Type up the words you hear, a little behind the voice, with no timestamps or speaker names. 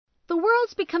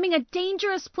world's becoming a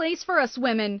dangerous place for us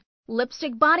women.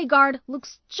 Lipstick Bodyguard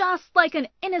looks just like an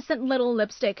innocent little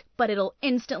lipstick, but it'll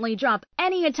instantly drop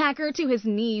any attacker to his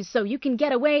knees so you can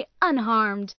get away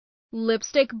unharmed.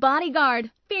 Lipstick Bodyguard,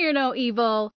 fear no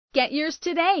evil. Get yours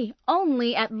today,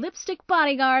 only at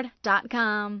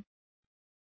lipstickbodyguard.com.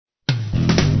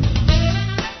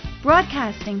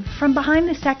 Broadcasting from behind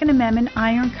the Second Amendment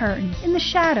Iron Curtain in the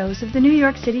shadows of the New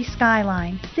York City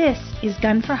skyline, this is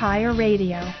Gun for Hire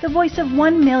Radio, the voice of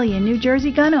 1 million New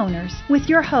Jersey gun owners, with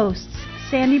your hosts,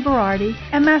 Sandy Berardi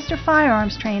and Master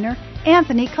Firearms Trainer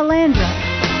Anthony Calandra.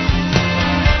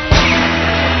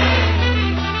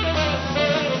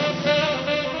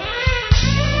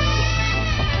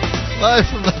 Live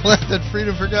from the land that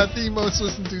freedom forgot, the most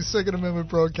listened to Second Amendment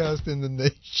broadcast in the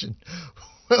nation.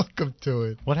 Welcome to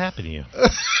it. What happened to you?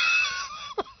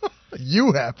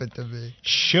 You happen to be.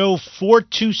 Show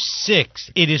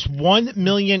 426. It is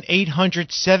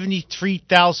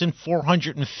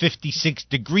 1,873,456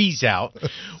 degrees out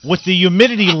with the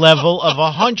humidity level of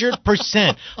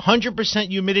 100%. 100%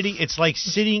 humidity. It's like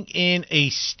sitting in a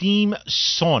steam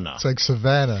sauna. It's like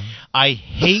Savannah. I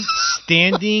hate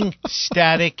standing,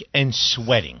 static, and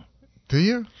sweating. Do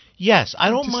you? Yes, I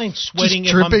don't mind sweating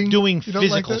if I'm doing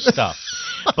physical stuff.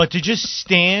 But to just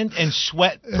stand and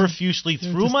sweat profusely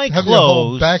through my have clothes. Your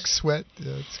whole back sweat.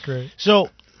 Yeah, it's great. So,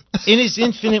 in his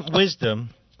infinite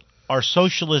wisdom, our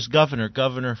socialist governor,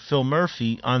 Governor Phil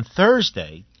Murphy, on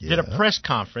Thursday did a press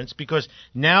conference because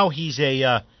now he's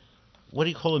a, what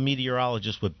do you call a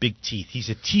meteorologist with big teeth?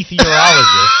 He's a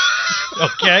teetherologist,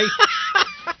 okay?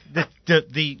 The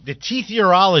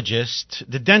teetherologist,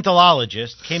 the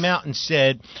dentalologist, came out and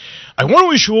said, I want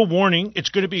to issue a warning. It's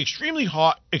going to be extremely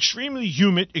hot, extremely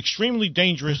humid, extremely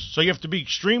dangerous, so you have to be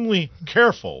extremely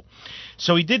careful.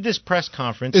 So he did this press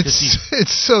conference.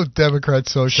 It's so Democrat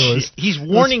socialist. He's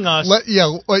warning us.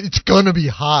 It's going to be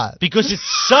hot. Because it's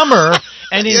summer,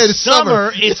 and in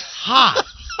summer, it's hot.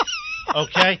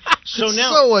 Okay? So it's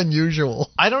now, so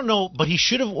unusual. I don't know, but he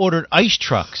should have ordered ice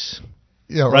trucks.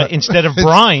 Yeah, right. Instead of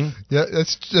brine. Yeah,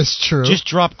 that's true. Just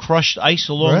drop crushed ice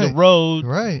along the road.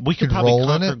 Right. We could probably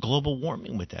conquer global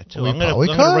warming with that, too. I'm going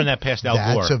to run that past Al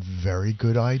Gore. That's a very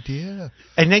good idea.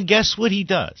 And then guess what he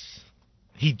does?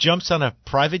 He jumps on a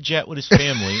private jet with his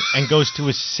family and goes to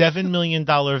his $7 million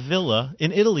villa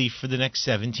in Italy for the next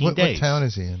 17 days. What town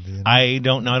is he in? Do you know? I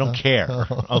don't know. I don't care.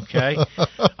 Okay?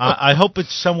 I hope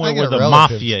it's somewhere where the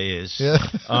mafia is. Yeah.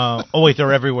 Wait,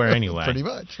 they're everywhere anyway. Pretty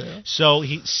much, yeah. So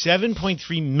he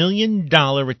 $7.3 million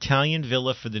Italian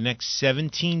villa for the next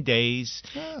 17 days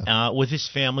with his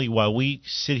family while we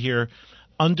sit here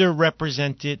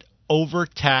underrepresented,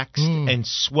 overtaxed and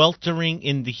sweltering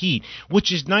in the heat,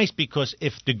 which is nice because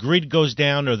if the grid goes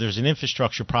down or there's an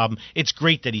infrastructure problem, it's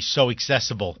great that he's so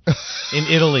accessible in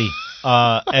Italy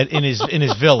in his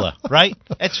villa, right?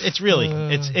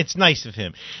 It's nice of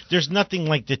him. There's nothing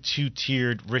like the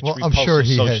two-tiered rich repulsive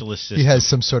socialist system. He has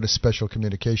some sort of special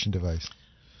communication device.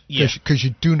 Yeah, because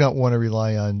you do not want to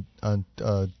rely on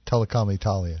Telecom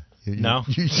Italia. No.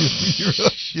 You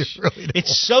really don't.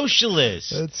 It's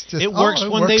socialist. It works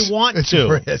when they want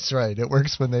to. That's right. It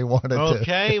works when they want it to.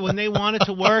 Okay, when they want it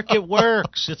to work, it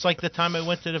works. It's like the time I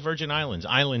went to the Virgin Islands,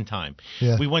 island time.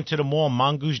 Yeah. We went to the mall,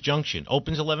 Mongoose Junction.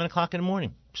 Opens 11 o'clock in the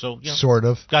morning. So, sort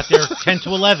of. Got there 10 to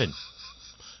 11.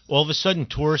 All of a sudden,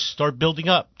 tourists start building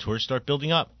up.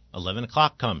 11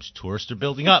 o'clock comes. Tourists are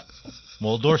building up.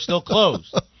 Mall doors still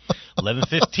closed.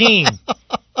 11:15.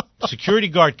 Security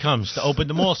guard comes to open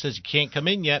the mall, says you can't come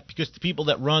in yet because the people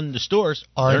that run the stores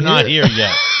are not here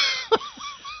yet.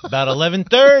 About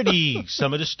 11:30,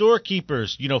 some of the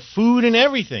storekeepers, food and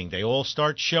everything, they all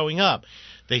start showing up.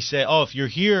 They say, if you're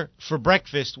here for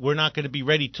breakfast, we're not going to be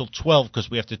ready till 12 because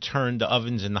we have to turn the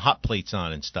ovens and the hot plates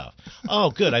on and stuff.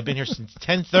 Oh, good. I've been here since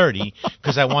 10:30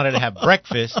 because I wanted to have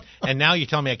breakfast, and now you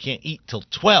tell me I can't eat till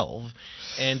 12.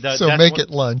 And so make it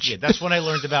lunch. Yeah, that's when I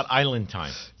learned about island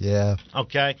time. Yeah.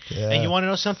 Okay? Yeah. And you want to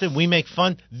know something? We make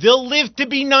fun. They'll live to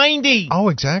be 90. Oh,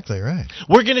 exactly, right.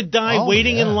 We're going to die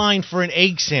waiting in line for an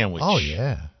egg sandwich. Oh,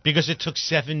 yeah. Because it took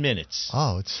 7 minutes.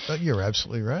 Oh, you're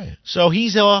absolutely right. So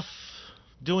he's off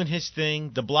doing his thing.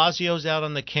 De Blasio's out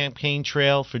on the campaign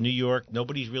trail for New York.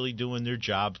 Nobody's really doing their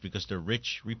jobs because they're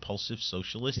rich, repulsive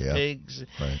socialist pigs.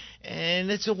 Right. And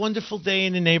it's a wonderful day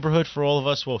in the neighborhood for all of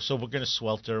us. Well, so we're going to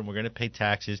swelter and we're going to pay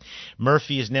taxes.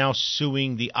 Murphy is now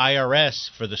suing the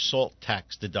IRS for the salt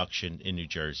tax deduction in New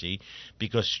Jersey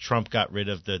because Trump got rid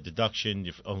of the deduction.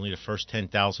 If only the first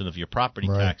 $10,000 of your property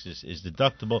taxes is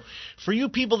deductible. For you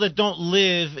people that don't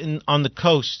live on the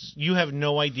coast, you have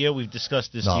no idea. We've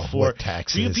discussed this before. What taxes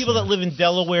taxes. For you people that live in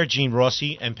Delaware, Gene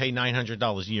Rossi, and pay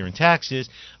 $900 a year in taxes,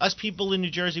 us people in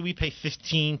New Jersey, we pay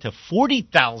 $15,000 to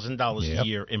 $40,000 a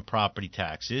year in property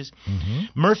taxes.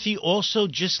 Murphy also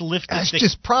just lifted... That's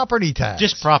just property tax.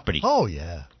 Just property. Oh,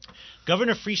 yeah.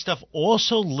 Governor Freestuff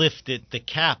also lifted the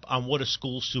cap on what a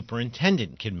school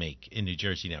superintendent can make in New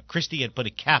Jersey now. Christie had put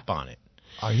a cap on it.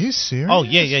 Are you serious? Oh,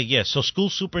 yeah. So school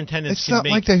superintendents it's not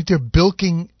like they're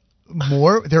bilking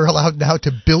more. They're allowed now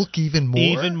to bilk even more.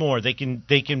 Even more. They can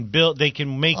build. They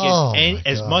can make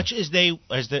as much as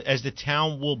the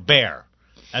town will bear,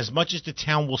 as much as the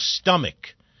town will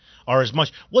stomach. Or as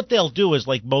much. What they'll do is,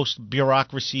 like most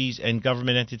bureaucracies and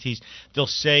government entities, they'll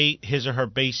say his or her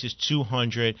base is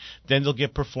 $200. Then they'll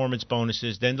get performance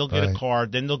bonuses. Then they'll get a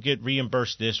card. Then they'll get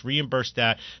reimbursed this, reimbursed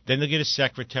that. Then they'll get a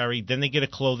secretary. Then they get a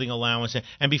clothing allowance.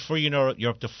 And before you know it,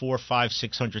 you're up to $400,000,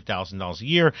 $500,000, $600,000 a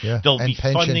year. Yeah. They'll And be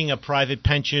pension. funding a private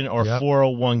pension or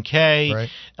 401k.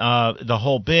 The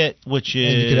whole bit, which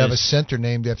is and you could have a center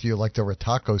named after you, like the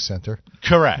Rataco Center.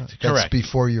 Correct. That's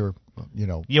before you're.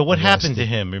 Yeah, what arrested. happened to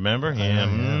him, remember?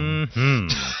 Brother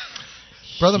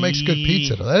makes good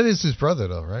pizza, though. That is his brother,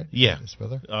 though, right? Yeah. His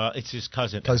brother? It's his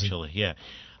cousin, actually, yeah.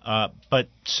 But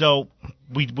so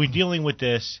we're dealing with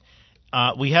this.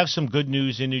 We have some good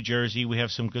news in New Jersey. We have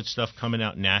some good stuff coming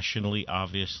out nationally,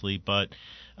 obviously, but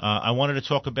I wanted to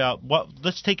talk about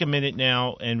let's take a minute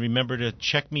now and remember to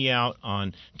check me out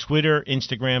on Twitter,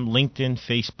 Instagram, LinkedIn,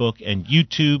 Facebook, and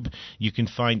YouTube. You can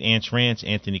find Ants Rants,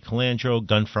 Anthony Calandro,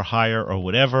 Gun for Hire, or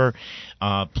whatever.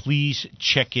 Please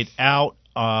check it out.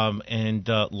 And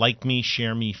like me,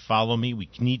 share me, follow me. We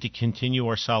need to continue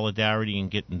our solidarity and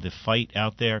get the fight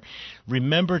out there.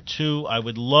 Remember, too, I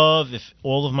would love if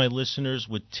all of my listeners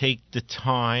would take the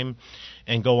time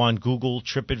and go on Google,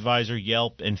 TripAdvisor,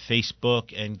 Yelp, and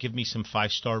Facebook and give me some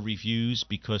 5-star reviews,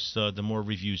 because the more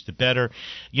reviews, the better.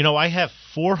 I have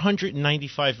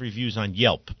 495 reviews on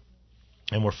Yelp,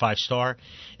 and we're 5-star,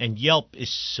 and Yelp is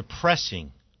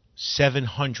suppressing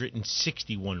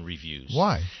 761 reviews.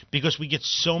 Why? Because we get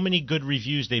so many good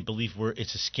reviews, they believe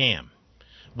it's a scam.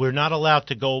 We're not allowed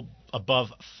to go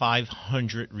above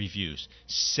 500 reviews.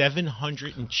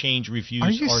 700 and change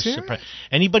reviews are suppressed.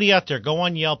 Anybody out there, go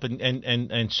on Yelp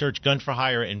and search Gun for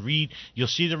Hire and read. You'll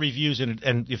see the reviews,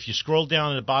 and if you scroll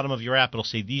down at the bottom of your app, it'll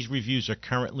say these reviews are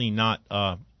currently not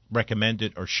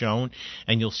recommended or shown,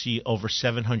 and you'll see over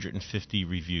 750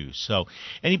 reviews. So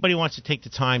anybody wants to take the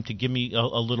time to give me a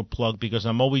little plug, because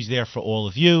I'm always there for all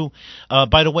of you.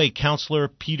 By the way, Counselor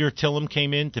Peter Tillum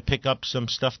came in to pick up some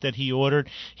stuff that he ordered.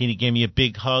 He gave me a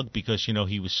big hug because,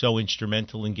 he was so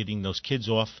instrumental in getting those kids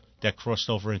off that crossed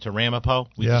over into Ramapo,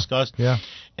 we discussed. Yeah.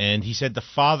 And he said the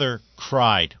father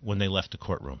cried when they left the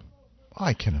courtroom.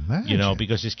 I can imagine.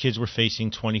 Because his kids were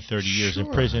facing 20, 30 years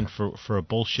in prison for a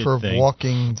bullshit thing. For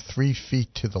walking 3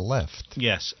 feet to the left.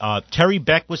 Yes. Terry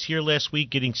Beck was here last week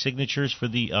getting signatures for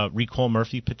the Recall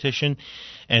Murphy petition,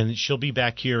 and she'll be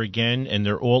back here again, and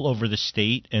they're all over the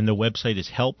state, and the website is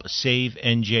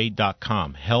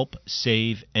helpsavenj.com.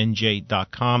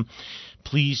 Helpsavenj.com.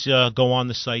 Please go on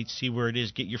the site, see where it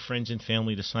is, get your friends and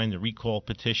family to sign the recall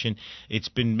petition. It's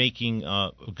been making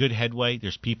good headway.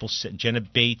 There's people, Jenna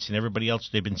Bates and everybody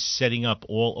else, they've been setting up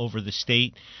all over the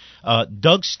state.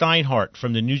 Doug Steinhardt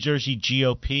from the New Jersey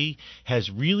GOP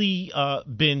has really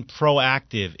been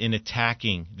proactive in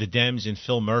attacking the Dems and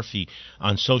Phil Murphy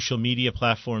on social media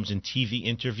platforms and TV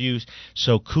interviews.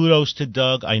 So kudos to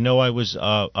Doug. I know I was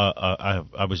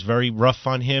very rough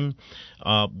on him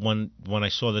when I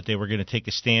saw that they were going to take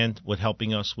a stand with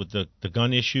helping us with the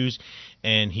gun issues,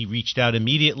 and he reached out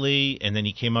immediately, and then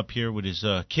he came up here with his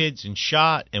kids and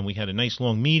shot, and we had a nice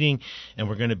long meeting, and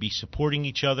we're going to be supporting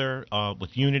each other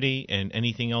with unity and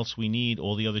anything else we need,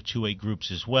 all the other 2A groups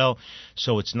as well.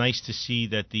 So it's nice to see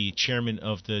that the chairman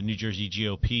of the New Jersey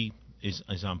GOP is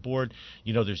on board.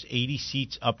 There's 80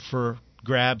 seats up for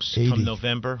grabs 80. Come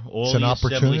November. All it's the an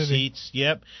assembly opportunity. seats.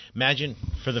 Yep. Imagine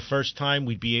for the first time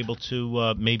we'd be able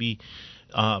to maybe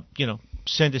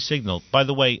send a signal. By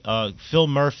the way, Phil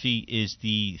Murphy is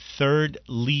the 3rd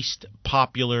least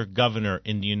popular governor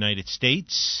in the United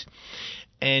States.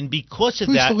 And because of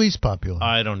Who's that... the least popular?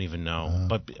 I don't even know,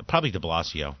 but probably de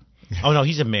Blasio. Oh, no,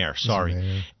 he's a mayor. Sorry.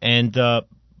 mayor. And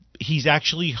he's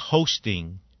actually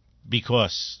hosting,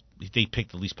 because they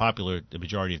picked the least popular, the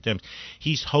majority of them,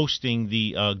 he's hosting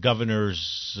the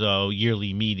governor's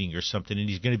yearly meeting or something, and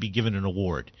he's going to be given an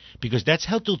award, because that's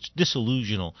how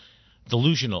delusional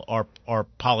our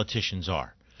politicians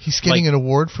are. He's getting an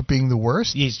award for being the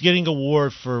worst? He's getting an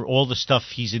award for all the stuff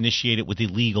he's initiated with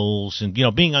illegals, and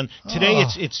being on today.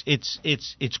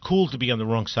 It's cool to be on the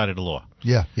wrong side of the law.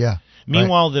 Yeah.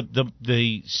 Meanwhile,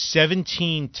 the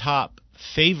 17 top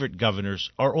favorite governors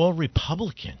are all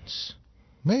Republicans.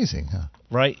 Amazing, huh?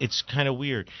 Right? It's kind of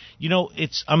weird.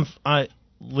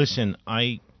 Listen,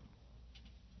 I'm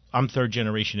third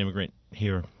generation immigrant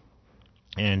here,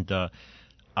 and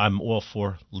I'm all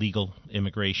for legal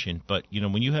immigration. But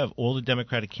when you have all the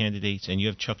Democratic candidates and you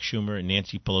have Chuck Schumer and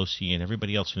Nancy Pelosi and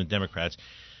everybody else from the Democrats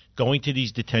going to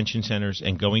these detention centers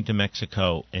and going to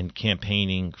Mexico and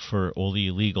campaigning for all the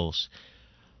illegals,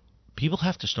 people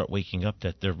have to start waking up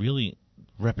that they're really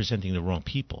representing the wrong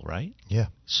people, right? Yeah.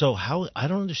 So I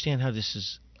don't understand how this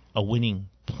is a winning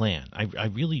plan. I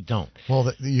really don't.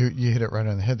 Well, you hit it right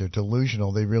on the head. They're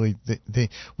delusional. They really they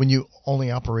when you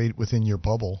only operate within your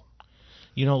bubble.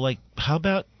 How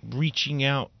about reaching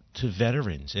out to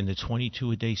veterans and the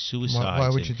 22-a-day suicides? Why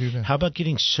would you do that? How about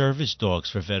getting service dogs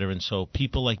for veterans so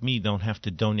people like me don't have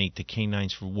to donate to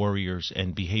Canines for Warriors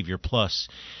and Behavior Plus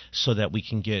so that we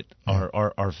can get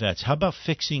our vets? How about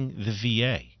fixing the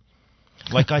VA?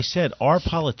 Like I said, our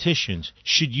politicians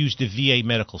should use the VA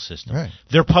medical system. Right.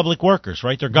 They're public workers,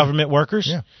 right? They're government workers.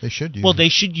 Yeah, they should use. Well, they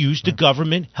should use the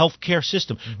government healthcare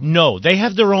system. No, they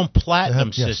have their own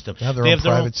platinum system. They have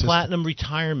their own platinum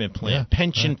retirement plan,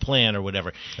 pension plan, or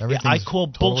whatever. I call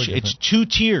totally bullshit. different. It's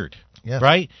two-tiered,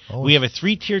 right? Always. We have a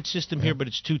three-tiered system here, but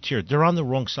it's two-tiered. They're on the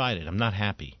wrong side of it. I'm not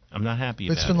happy. About it.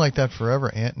 It's been like that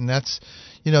forever, Ant, and that's,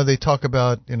 they talk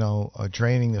about,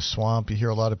 draining the swamp. You hear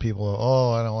a lot of people,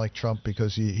 I don't like Trump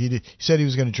because he said he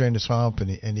was going to drain the swamp,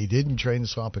 and he didn't drain the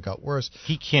swamp. It got worse.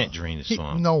 He can't drain the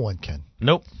swamp. No one can.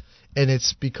 Nope. And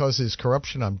it's because there's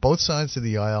corruption on both sides of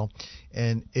the aisle.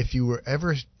 And if you would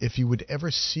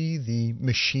ever see the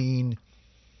machine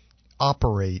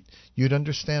operate, you'd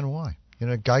understand why.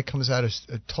 A guy comes out of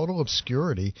total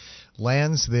obscurity,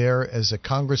 lands there as a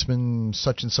congressman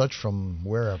such and such from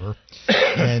wherever,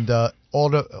 and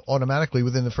automatically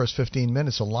within the first 15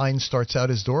 minutes, a line starts out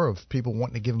his door of people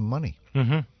wanting to give him money,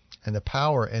 and the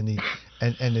power and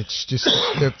it's just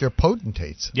they're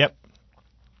potentates. Yep.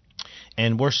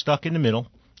 And we're stuck in the middle.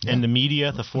 Yeah. And the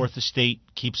media, the Fourth Estate,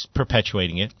 keeps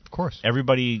perpetuating it. Of course.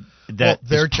 Everybody that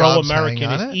is pro-American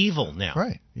is evil now.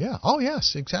 Right. Yeah. Oh,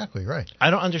 yes. Exactly. Right.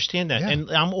 I don't understand that. Yeah. And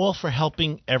I'm all for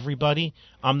helping everybody.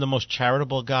 I'm the most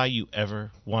charitable guy you ever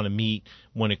want to meet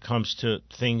when it comes to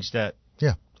things that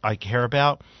I care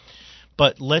about.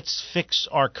 But let's fix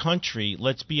our country.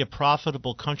 Let's be a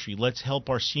profitable country. Let's help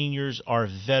our seniors, our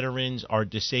veterans, our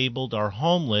disabled, our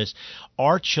homeless,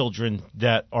 our children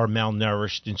that are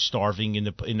malnourished and starving in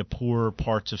the poorer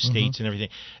parts of states and everything.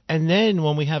 And then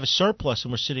when we have a surplus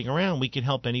and we're sitting around, we can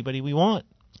help anybody we want.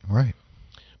 Right.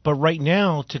 But right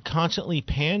now, to constantly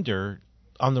pander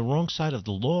on the wrong side of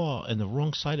the law and the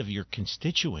wrong side of your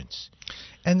constituents.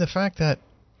 And the fact that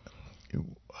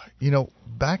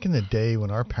back in the day when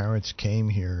our parents came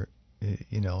here,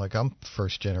 like I'm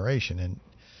first generation, and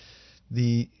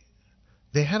there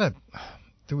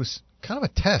was kind of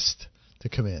a test to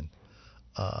come in,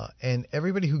 and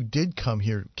everybody who did come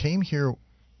here came here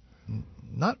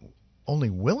not only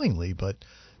willingly, but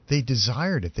they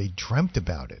desired it, they dreamt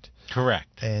about it. Correct.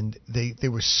 And they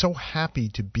were so happy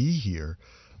to be here.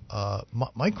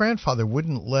 My grandfather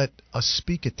wouldn't let us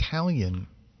speak Italian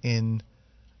in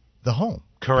the home.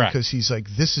 Correct. Because he's like,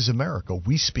 this is America.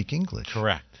 We speak English.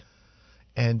 Correct.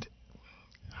 And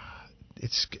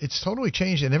it's totally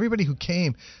changed. And everybody who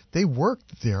came, they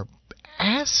worked their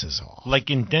asses off. Like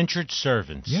indentured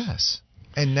servants. Yes.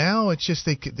 And now it's just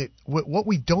what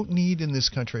we don't need in this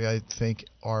country, I think,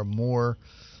 are more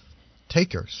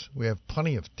takers. We have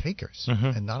plenty of takers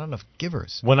and not enough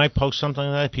givers. When I post something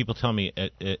like that, people tell me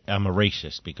I'm a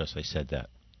racist because I said that.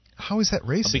 How is that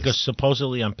racist? Because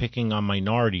supposedly I'm picking on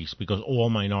minorities because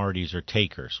all minorities are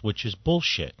takers, which is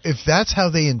bullshit. If that's how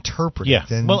they interpret it,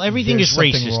 then everything is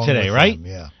racist today, right?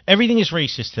 Them. Yeah. Everything is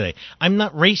racist today. I'm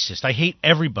not racist. I hate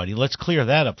everybody. Let's clear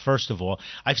that up first of all.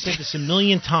 I've said this a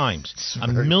million times. A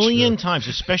million times,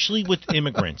 especially with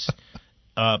immigrants,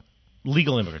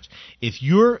 legal immigrants. If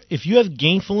you have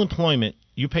gainful employment,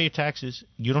 you pay your taxes,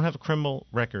 you don't have a criminal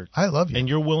record. I love you. And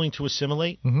you're willing to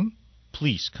assimilate,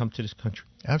 please come to this country.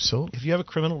 Absolutely. If you have a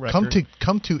criminal record,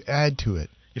 come to add to it.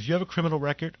 If you have a criminal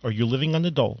record, or you're living on the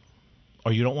dole,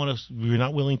 or you're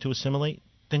not willing to assimilate,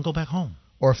 then go back home.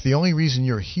 Or if the only reason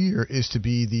you're here is to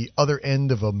be the other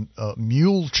end of a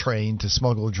mule train to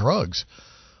smuggle drugs,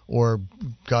 or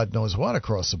God knows what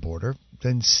across the border,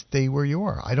 then stay where you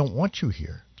are. I don't want you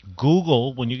here.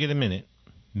 Google, when you get a minute,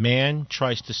 man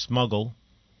tries to smuggle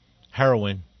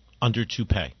heroin under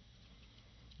toupee.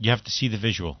 You have to see the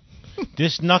visual.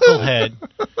 This knucklehead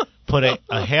put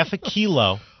a half a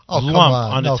kilo lump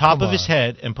on the top of his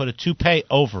head and put a toupee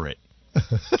over it.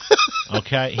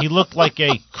 Okay? He looked like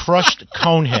a crushed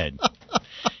cone head.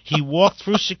 He walked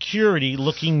through security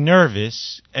looking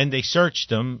nervous, and they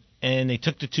searched him, and they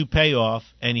took the toupee off,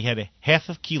 and he had a half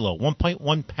a kilo,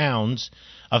 1.1 pounds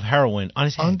of heroin on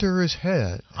his head. Under his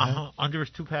head. Under his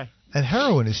toupee. And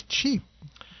heroin is cheap.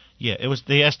 Yeah, it was.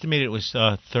 They estimated it was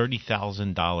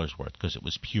 $30,000 worth because it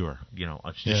was pure.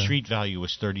 The street value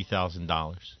was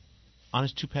 $30,000 on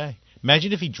his toupee.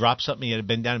 Imagine if he dropped something, he had to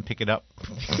bend down and pick it up.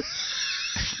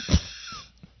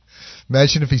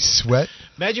 Imagine if he sweat.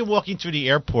 Imagine walking through the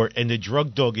airport and the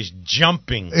drug dog is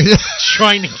jumping,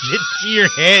 trying to get to your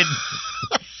head.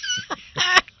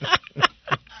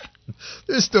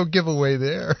 There's no giveaway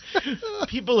there.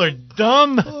 People are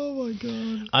dumb. Oh, my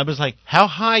God. I was like, how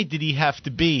high did he have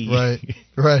to be?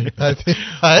 Right. I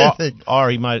think. Or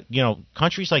he might,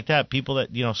 countries like that, people that,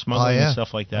 smuggling and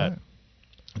stuff like that. Right.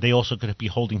 They also could be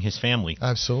holding his family.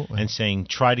 Absolutely. And saying,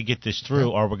 try to get this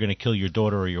through or we're going to kill your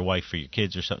daughter or your wife or your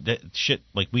kids or something. That shit,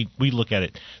 like we look at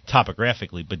it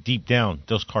topographically, but deep down,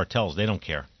 those cartels, they don't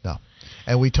care. No.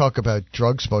 And we talk about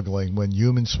drug smuggling when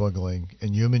human smuggling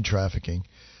and human trafficking,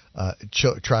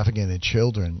 trafficking in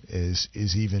children is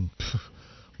even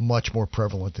much more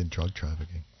prevalent than drug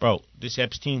trafficking. Bro, this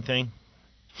Epstein thing,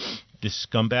 this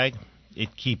scumbag,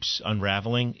 it keeps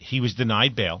unraveling. He was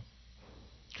denied bail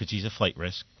because he's a flight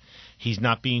risk. He's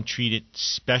not being treated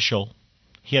special.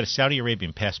 He had a Saudi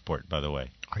Arabian passport, by the way,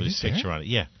 with his picture on it.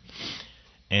 Yeah.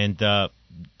 And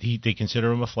they consider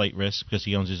him a flight risk because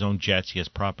he owns his own jets. He has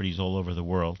properties all over the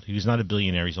world. He was not a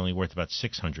billionaire. He's only worth about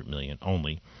 $600 million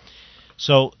only.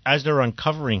 So as they're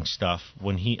uncovering stuff,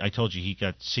 I told you he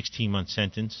got 16-month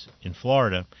sentence in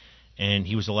Florida, and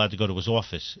he was allowed to go to his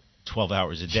office 12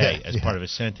 hours a day as part of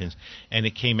his sentence. And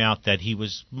it came out that he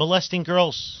was molesting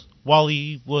girls while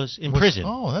he was in prison.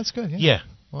 Oh, that's good. Yeah.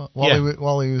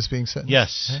 While he was being sentenced.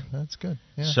 Yes. Yeah, that's good.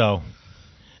 Yeah. So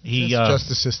is the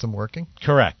justice system working?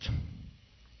 Correct.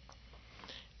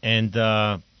 And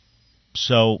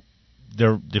so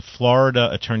the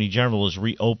Florida Attorney General is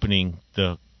reopening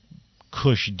the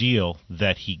cush deal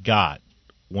that he got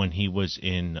when he was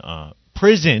in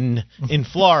prison in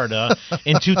Florida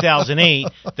in 2008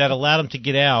 that allowed him to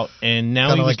get out, and now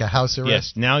kind of like a house arrest.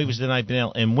 Yes, now he was denied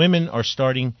bail, and women are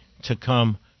starting to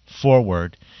come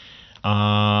forward.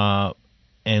 And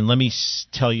let me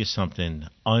tell you something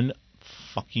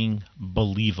unfucking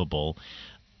believable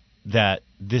that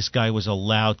this guy was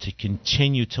allowed to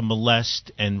continue to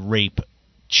molest and rape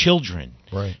children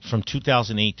from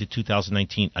 2008 to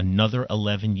 2019, another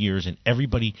 11 years, and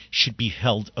everybody should be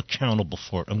held accountable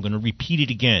for it. I'm going to repeat it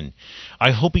again.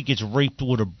 I hope he gets raped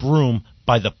with a broom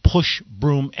by the push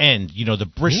broom end,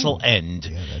 the bristle end,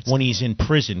 when he's in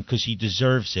prison, because he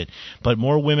deserves it. But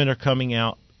more women are coming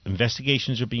out.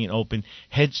 Investigations are being opened.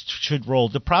 Heads should roll.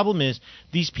 The problem is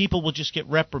these people will just get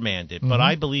reprimanded. Mm-hmm. But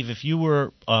I believe if you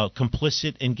were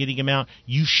complicit in getting them out,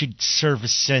 you should serve a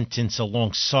sentence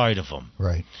alongside of them.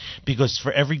 Right. Because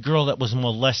for every girl that was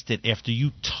molested after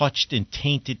you touched and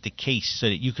tainted the case so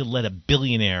that you could let a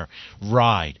billionaire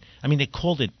ride. I mean, they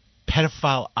called it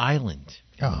Pedophile Island.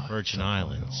 Virgin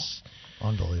Islands.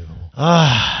 Unbelievable.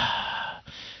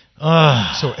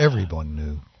 So everyone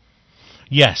knew.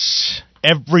 Yes.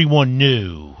 Everyone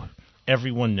knew.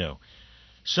 Everyone knew.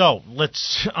 So,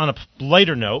 let's, on a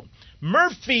lighter note,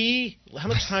 Murphy, how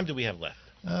much time do we have left?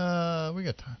 We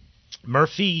got time.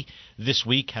 Murphy this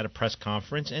week had a press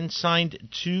conference and signed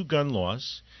 2 gun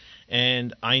laws.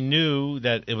 And I knew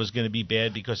that it was going to be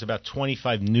bad because about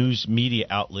 25 news media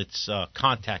outlets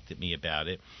contacted me about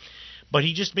it. But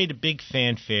he just made a big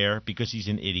fanfare because he's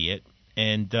an idiot.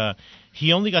 And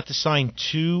he only got to sign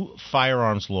 2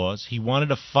 firearms laws. He wanted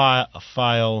to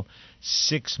file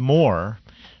 6 more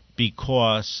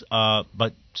because,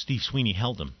 but Steve Sweeney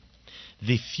held him.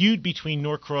 The feud between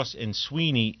Norcross and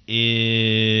Sweeney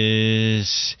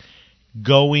is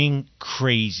going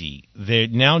crazy.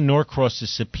 Now Norcross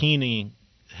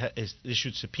is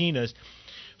issued subpoenas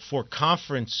for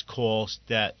conference calls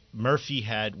that Murphy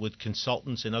had with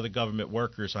consultants and other government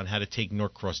workers on how to take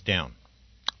Norcross down.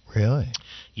 Really?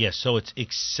 Yes, so it's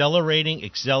accelerating.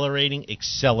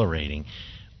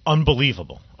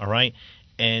 Unbelievable, all right?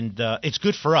 And it's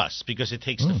good for us because it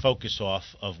takes the focus off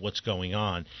of what's going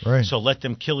on. Right. So let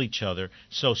them kill each other.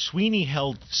 So Sweeney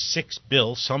held 6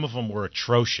 bills. Some of them were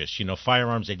atrocious.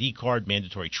 Firearms ID card,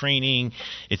 mandatory training,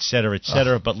 et cetera, et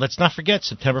cetera. But let's not forget,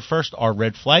 September 1st, our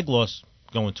red flag laws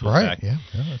go into effect. Yeah,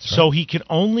 that's right. So he could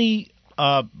only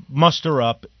muster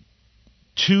up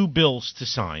 2 bills to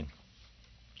sign.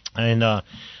 And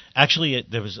actually,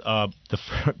 there was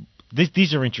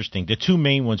these are interesting. The 2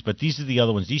 main ones, but these are the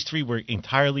other ones. These 3 were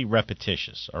entirely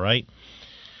repetitious, all right?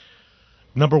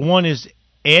 Number 1 is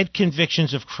Add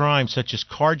convictions of crimes such as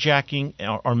carjacking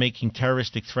or making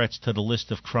terroristic threats to the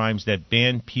list of crimes that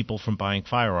ban people from buying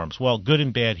firearms. Well, good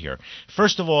and bad here.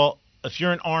 First of all, if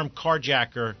you're an armed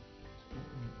carjacker,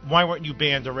 why weren't you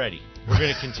banned already? We're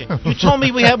going to continue. You told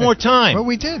me we had more time. Well,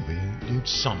 we did. You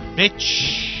Some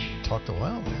bitch. talked a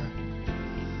while there.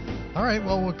 All right,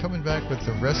 well, we're coming back with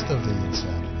the rest of the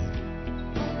insanity.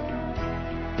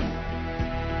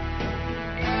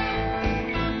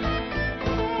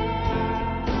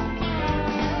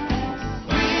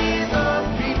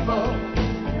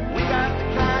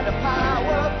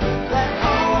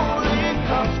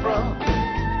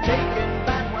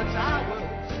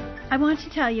 I want to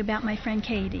tell you about my friend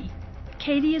Katie.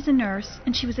 Katie is a nurse,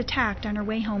 and she was attacked on her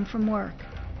way home from work.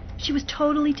 She was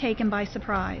totally taken by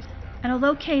surprise, and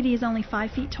although Katie is only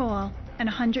 5 feet tall and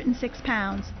 106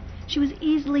 pounds, she was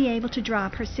easily able to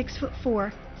drop her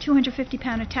 6'4",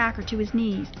 250-pound attacker to his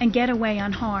knees and get away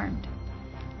unharmed.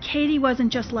 Katie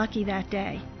wasn't just lucky that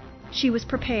day. She was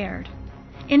prepared.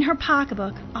 In her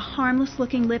pocketbook, a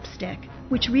harmless-looking lipstick,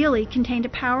 which really contained a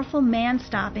powerful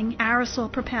man-stopping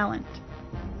aerosol propellant.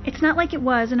 It's not like it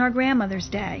was in our grandmother's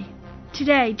day.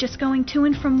 Today, just going to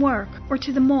and from work or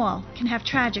to the mall can have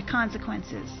tragic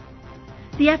consequences.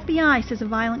 The FBI says a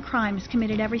violent crime is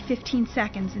committed every 15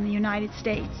 seconds in the United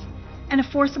States, and a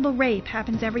forcible rape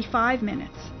happens every 5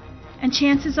 minutes. And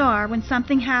chances are, when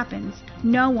something happens,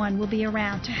 no one will be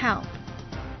around to help.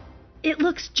 It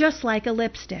looks just like a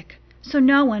lipstick, so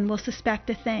no one will suspect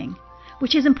a thing,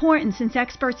 which is important since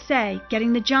experts say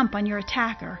getting the jump on your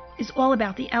attacker is all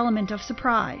about the element of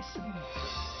surprise.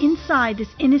 Inside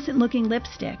this innocent-looking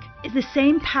lipstick is the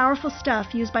same powerful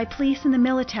stuff used by police and the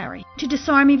military to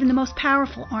disarm even the most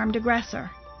powerful armed aggressor.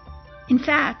 In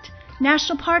fact,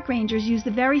 National Park Rangers use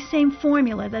the very same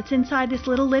formula that's inside this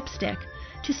little lipstick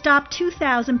to stop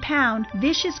 2,000-pound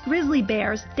vicious grizzly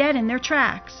bears dead in their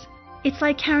tracks. It's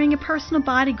like carrying a personal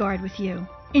bodyguard with you,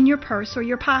 in your purse or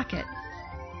your pocket.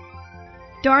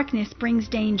 Darkness brings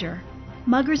danger.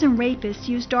 Muggers and rapists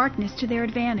use darkness to their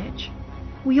advantage.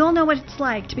 We all know what it's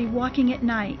like to be walking at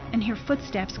night and hear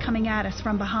footsteps coming at us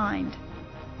from behind.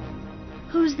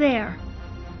 Who's there?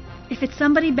 If it's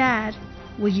somebody bad,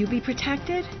 will you be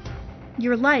protected?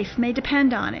 Your life may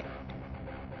depend on it.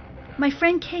 My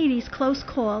friend Katie's close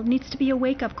call needs to be a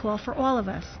wake-up call for all of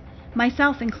us,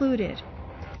 myself included.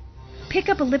 Pick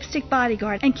up a lipstick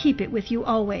bodyguard and keep it with you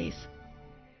always.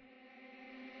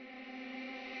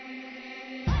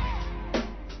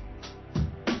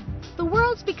 The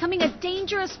world's becoming a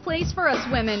dangerous place for us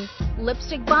women.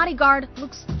 Lipstick Bodyguard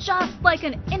looks just like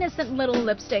an innocent little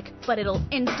lipstick, but it'll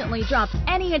instantly drop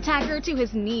any attacker to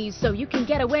his knees so you can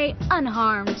get away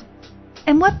unharmed.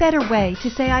 And what better way to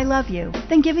say I love you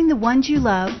than giving the ones you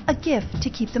love a gift to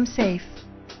keep them safe?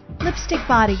 Lipstick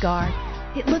Bodyguard.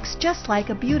 It looks just like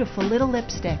a beautiful little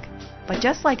lipstick, but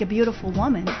just like a beautiful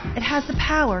woman, it has the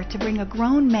power to bring a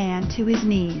grown man to his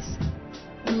knees.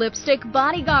 Lipstick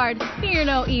Bodyguard, fear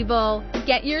no evil.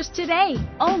 Get yours today,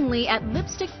 only at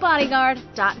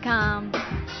lipstickbodyguard.com.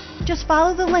 Just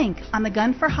follow the link on the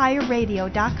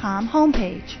gunforhireradio.com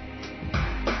homepage.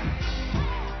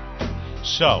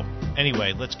 So,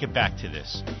 anyway, let's get back to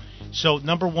this. So,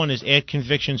 number one is add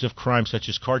convictions of crimes such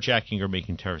as carjacking or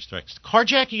making terrorist threats.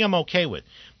 Carjacking I'm okay with,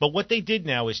 but what they did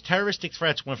now is terroristic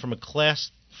threats went from a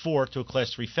Class 4 to a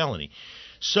Class 3 felony.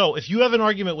 So, if you have an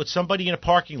argument with somebody in a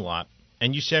parking lot,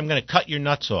 and you say, I'm going to cut your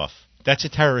nuts off, that's a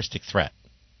terroristic threat.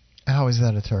 How is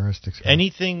that a terroristic threat?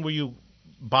 Anything where you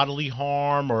bodily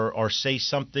harm or say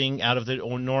something out of the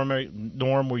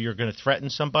norm where you're going to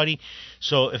threaten somebody.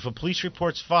 So if a police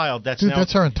report's filed, that's now...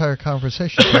 that's our entire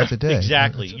conversation throughout the day.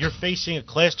 Exactly. You're facing a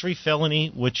Class 3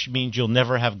 felony, which means you'll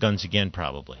never have guns again,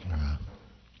 probably.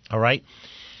 All right?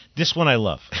 This one I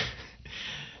love.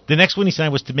 The next one he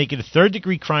signed was to make it a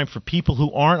third-degree crime for people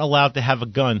who aren't allowed to have a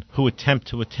gun who attempt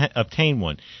to obtain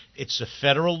one. It's a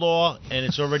federal law, and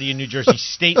it's already a New Jersey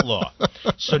state law.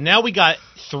 So now we got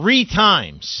 3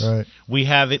 times we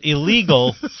have it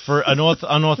illegal for an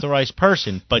unauthorized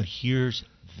person. But here's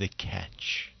the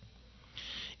catch.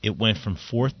 It went from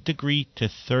 4th degree to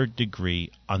 3rd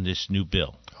degree on this new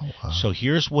bill. Oh, wow. So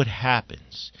here's what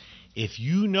happens. If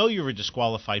you know you're a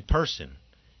disqualified person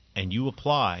and you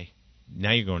apply...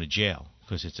 now you're going to jail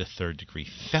because it's a 3rd-degree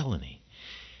felony.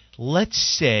 Let's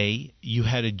say you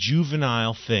had a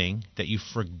juvenile thing that you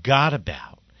forgot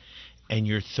about, and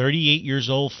you're 38 years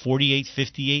old, 48,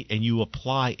 58, and you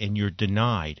apply and you're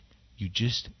denied. You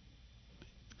just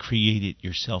created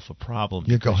yourself a problem.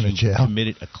 You're going to jail. You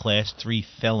committed a Class 3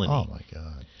 felony. Oh, my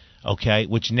God. Okay,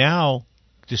 which now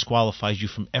disqualifies you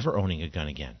from ever owning a gun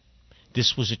again.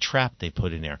 This was a trap they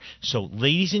put in there. So,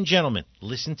 ladies and gentlemen,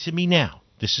 listen to me now.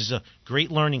 This is a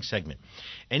great learning segment.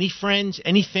 Any friends,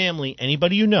 any family,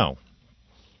 anybody you know,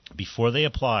 before they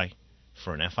apply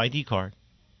for an FID card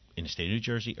in the state of New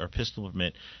Jersey or pistol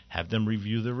permit, have them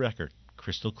review the record.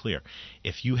 Crystal clear.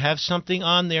 If you have something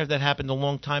on there that happened a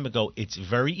long time ago, it's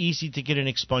very easy to get an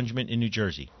expungement in New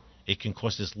Jersey. It can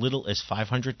cost as little as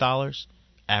 $500.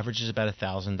 Average is about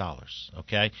 $1,000.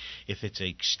 Okay? If it's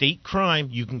a state crime,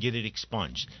 you can get it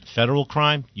expunged. Federal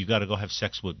crime, you got to go have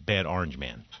sex with Bad Orange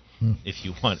Man. If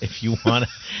you want to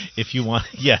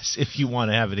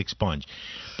have it expunged.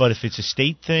 But if it's a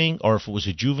state thing or if it was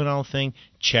a juvenile thing,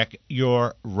 check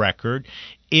your record.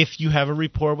 If you have a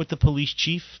rapport with the police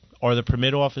chief or the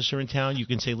permit officer in town, you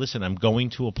can say, listen, I'm going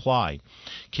to apply.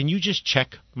 Can you just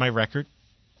check my record?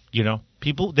 You know,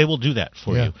 people, they will do that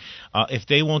for you. If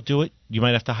they won't do it, you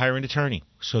might have to hire an attorney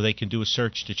so they can do a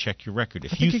search to check your record.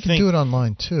 If I think you can do it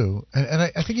online, too. And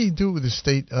I think you can do it with the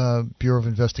State Bureau of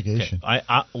Investigation. Okay.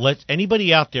 Let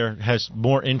anybody out there has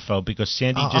more info because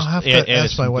Sandy just I'll have to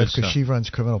ask my wife because she runs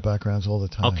criminal backgrounds all the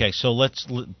time. Okay, so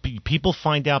people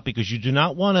find out because you do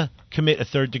not want to commit a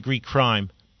third-degree crime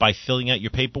by filling out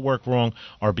your paperwork wrong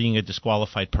or being a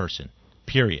disqualified person,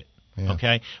 period. Yeah.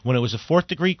 Okay? When it was a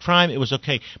fourth-degree crime, it was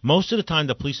okay. Most of the time,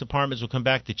 the police departments would come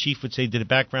back, the chief would say, did a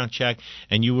background check,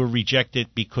 and you were rejected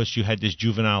because you had this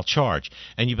juvenile charge.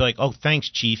 And you'd be like, oh, thanks,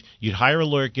 chief. You'd hire a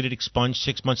lawyer, get it expunged,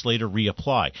 6 months later,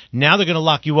 reapply. Now they're going to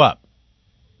lock you up.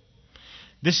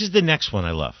 This is the next one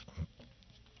I love.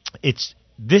 This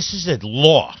is a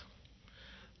law.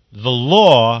 The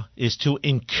law is to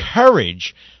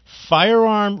encourage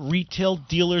firearm retail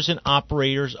dealers and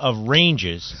operators of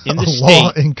ranges in the state,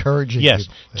 law encouraging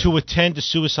to attend a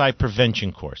suicide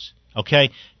prevention course.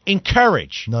 Okay?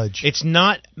 Encourage. Nudge. It's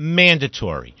not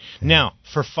mandatory. Yeah. Now,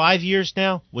 for 5 years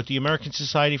now, with the American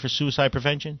Society for Suicide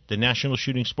Prevention, the National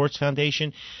Shooting Sports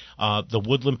Foundation, the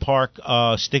Woodland Park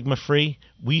Stigma Free,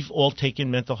 we've all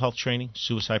taken mental health training,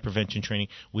 suicide prevention training.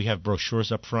 We have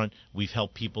brochures up front. We've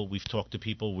helped people. We've talked to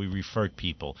people. We referred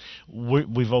people.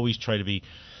 We've always tried to be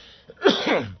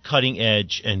cutting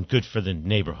edge and good for the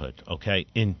neighborhood, okay,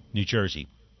 in New Jersey.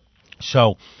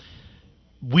 So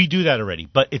we do that already,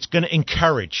 but it's going to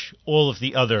encourage all of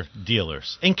the other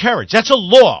dealers. Encourage. That's a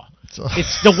law.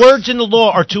 It's the words in the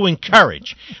law are to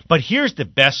encourage. But here's the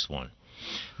best one.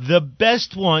 The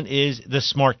best one is the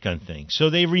smart gun thing. So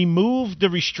they removed the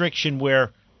restriction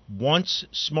where once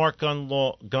smart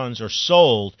guns are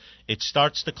sold, it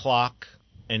starts the clock,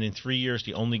 and in 3 years,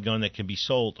 the only gun that can be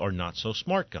sold are not so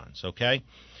smart guns, okay?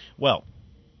 Well,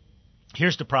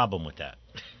 here's the problem with that.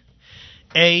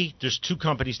 There's two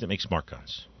companies that make smart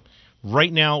guns.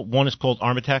 Right now, one is called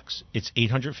Armatex. It's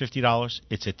 $850.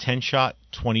 It's a 10-shot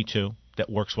 22 that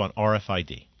works on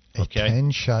RFID. Okay? A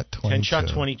 10-shot 22.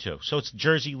 10-shot 22. So it's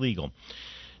Jersey legal.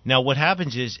 Now, what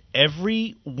happens is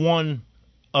every one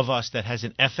of us that has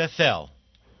an FFL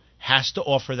has to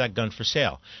offer that gun for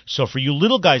sale. So for you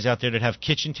little guys out there that have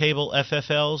kitchen table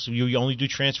FFLs, you only do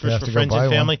transfers for friends and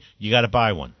family, you got to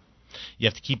buy one. You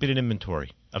have to keep it in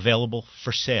inventory, available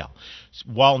for sale.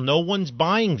 While no one's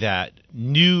buying that,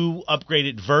 new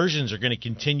upgraded versions are going to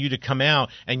continue to come out,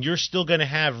 and you're still going to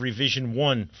have Revision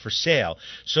 1 for sale.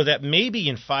 So that maybe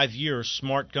in 5 years,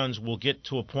 smart guns will get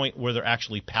to a point where they're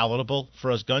actually palatable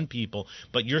for us gun people,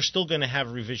 but you're still going to have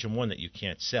Revision 1 that you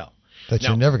can't sell. That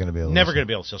you're never going to be able to Never going to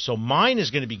be able to sell. So mine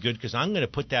is going to be good because I'm going to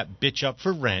put that bitch up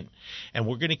for rent, and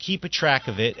we're going to keep a track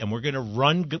of it, and we're going to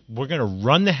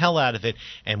run the hell out of it,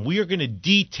 and we are going to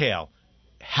detail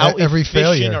how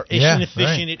efficient or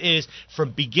inefficient it is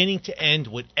from beginning to end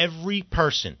with every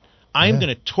person. I am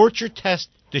going to torture test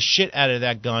the shit out of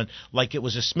that gun like it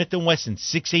was a Smith & Wesson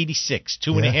 686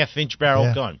 2.5-inch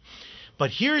barrel gun. But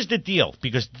here's the deal,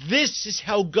 because this is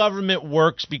how government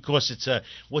works, because it's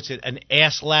an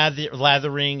ass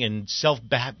lathering and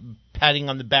self-patting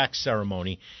on the back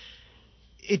ceremony.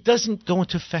 It doesn't go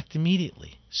into effect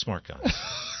immediately, smart guns.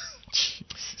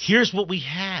 Here's what we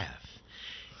have.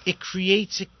 It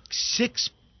creates a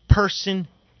 6-person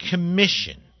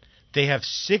commission. They have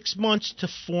 6 months to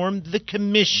form the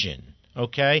commission.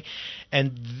 Okay,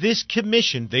 and this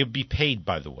commission, they'll be paid,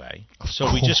 by the way. So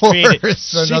we just created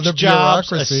 6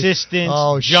 jobs,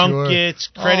 assistants, junkets,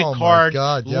 credit card,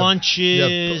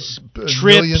 lunches, trips. $1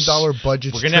 million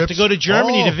budgets. We're going to have to go to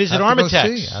Germany to visit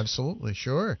Armatex. Absolutely,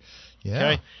 sure. Yeah.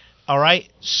 Okay. All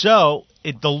right. So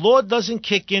the law doesn't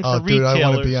kick in for retailers. Dude, I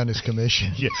want to be on this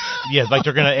commission. Yeah, like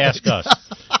they're going to ask us.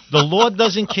 The law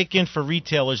doesn't kick in for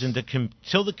retailers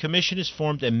until the commission is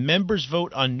formed and members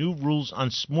vote on new rules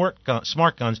on smart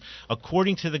guns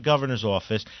according to the governor's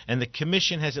office, and the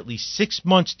commission has at least 6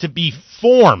 months to be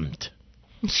formed.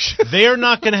 They are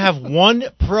not going to have one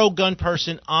pro-gun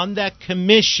person on that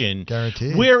commission.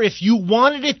 Guaranteed. Where if you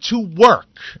wanted it to work,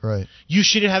 Right. you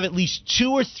should have at least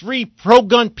 2 or 3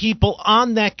 pro-gun people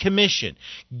on that commission.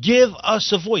 Give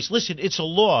us a voice. Listen, it's a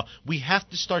law. We have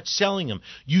to start selling them.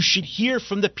 You should hear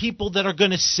from the people that are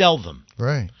going to sell them.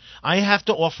 Right. I have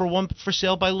to offer one for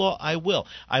sale by law. I will.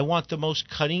 I want the most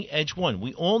cutting-edge one.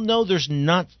 We all know there's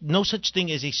no such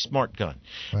thing as a smart gun.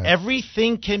 Right.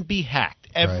 Everything can be hacked.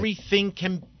 Right. Everything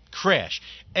can crash.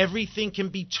 Everything can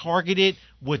be targeted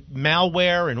with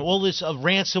malware and all this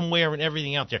ransomware and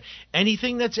everything out there.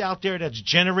 Anything that's out there that's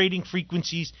generating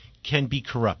frequencies can be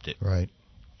corrupted. Right.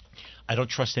 I don't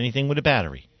trust anything with a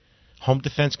battery. Home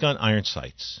defense gun, iron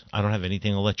sights. I don't have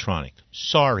anything electronic.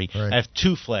 Sorry. Right. I have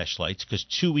 2 flashlights because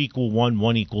 2 equal 1,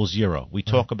 1 equals 0. We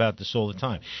talk about this all the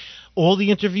time. All the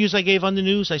interviews I gave on the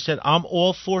news, I said I'm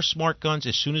all for smart guns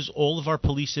as soon as all of our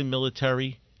police and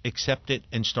military accept it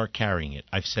and start carrying it.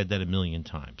 I've said that a million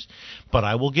times. But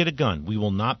I will get a gun. We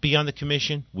will not be on the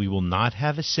commission. We will not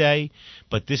have a say.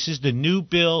 But this is the new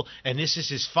bill, and this is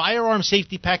his Firearm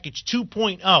Safety Package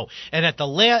 2.0. And at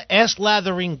the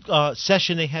ass-lathering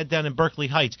session they had down in Berkeley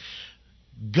Heights,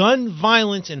 gun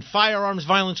violence and firearms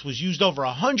violence was used over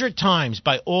 100 times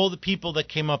by all the people that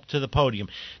came up to the podium.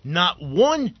 Not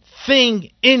one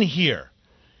thing in here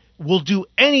will do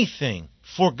anything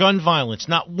for gun violence.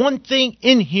 Not one thing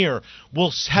in here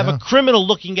will have a criminal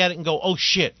looking at it and go, oh,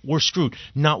 shit, we're screwed.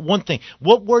 Not one thing.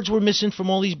 What words were missing from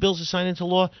all these bills that signed into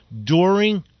law?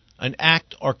 During an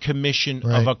act or commission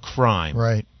of a crime.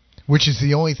 Right. Which is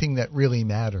the only thing that really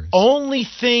matters. Only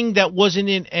thing that wasn't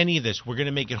in any of this. We're going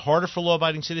to make it harder for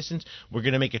law-abiding citizens. We're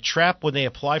going to make a trap when they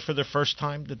apply for their first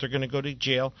time that they're going to go to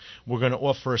jail. We're going to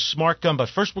offer a smart gun. But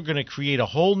first we're going to create a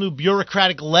whole new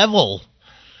bureaucratic level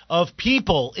of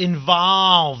people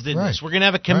involved in this. We're going to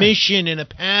have a commission and a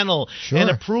panel and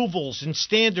approvals and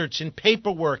standards and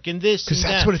paperwork and this and that. Because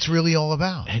that's what it's really all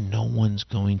about. And no one's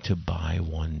going to buy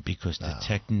one because the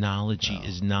technology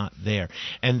is not there.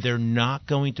 And they're not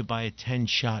going to buy a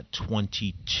 10-shot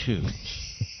 22.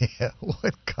 Yeah,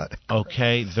 what kind of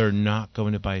Okay, they're not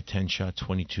going to buy a 10-shot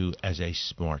 22 as a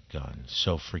smart gun.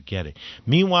 So forget it.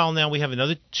 Meanwhile, now we have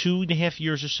another 2.5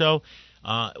 years or so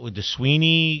with the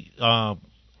Sweeney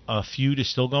feud is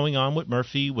still going on with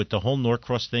Murphy, with the whole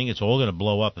Norcross thing. It's all going to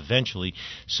blow up eventually.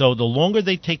 So the longer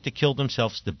they take to kill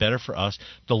themselves, the better for us.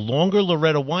 The longer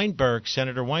Loretta Weinberg,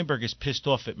 Senator Weinberg, is pissed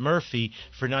off at Murphy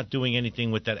for not doing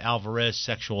anything with that Alvarez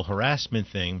sexual harassment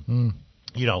thing.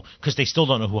 You know, because they still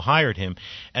don't know who hired him.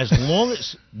 As long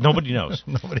as nobody knows.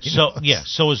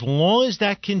 So as long as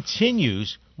that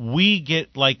continues, we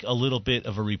get like a little bit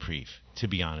of a reprieve, to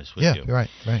be honest with you. Yeah,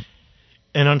 right.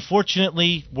 And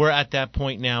unfortunately, we're at that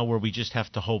point now where we just have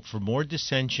to hope for more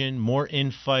dissension, more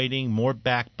infighting, more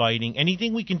backbiting,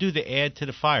 anything we can do to add to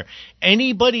the fire.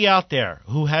 Anybody out there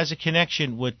who has a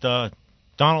connection with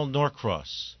Donald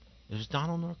Norcross, is it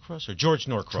Donald Norcross or George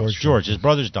Norcross? George, his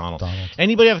brother's Donald.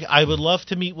 Anybody I would love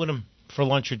to meet with him for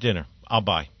lunch or dinner. I'll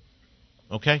buy.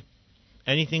 Okay?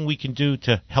 Anything we can do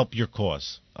to help your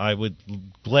cause. I would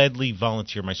gladly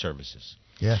volunteer my services.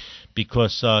 Yeah.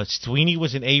 Because Sweeney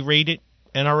was an A-rated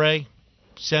NRA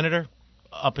senator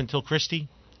up until Christie,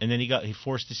 and then he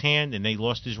forced his hand, and they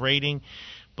lost his rating.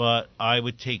 But I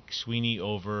would take Sweeney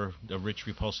over a rich,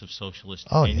 repulsive socialist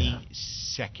any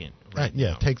second right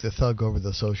now. Take the thug over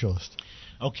the socialist.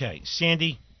 Okay,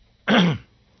 Sandy,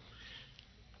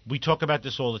 we talk about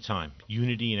this all the time,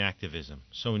 unity and activism.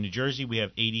 So in New Jersey, we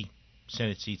have 80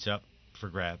 Senate seats up for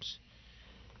grabs.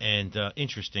 And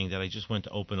interesting that I just went to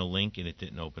open a link and it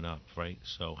didn't open up, right?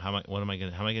 So how am I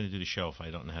going to do the show if I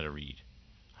don't know how to read?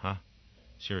 Huh?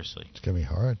 Seriously. It's going to be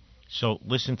hard. So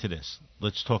listen to this.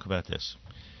 Let's talk about this.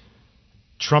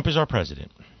 Trump is our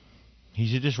president.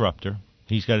 He's a disruptor.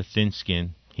 He's got a thin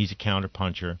skin. He's a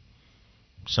counterpuncher.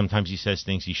 Sometimes he says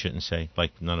things he shouldn't say,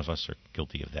 like none of us are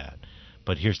guilty of that.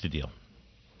 But here's the deal.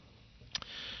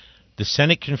 The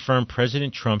Senate confirmed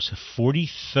President Trump's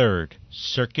 43rd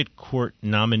Circuit Court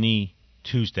nominee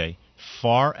Tuesday,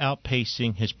 far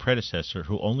outpacing his predecessor,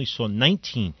 who only saw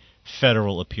 19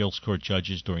 federal appeals court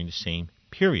judges during the same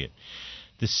period.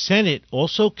 The Senate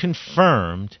also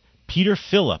confirmed Peter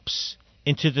Phillips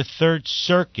into the Third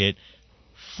Circuit,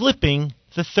 flipping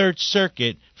the Third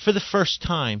Circuit for the first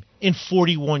time in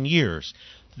 41 years.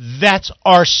 That's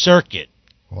our circuit.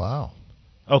 Wow.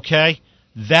 Okay?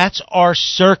 That's our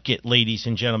circuit, ladies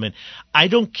and gentlemen. I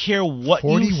don't care what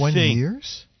you think. 41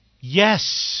 years?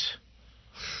 Yes.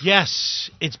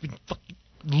 It's been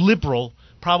liberal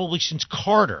probably since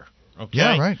Carter, Okay.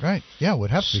 Yeah, right. Yeah, it would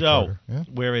have to be So, Carter. Yeah.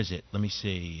 where is it? Let me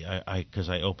see. Because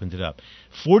I opened it up.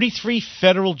 43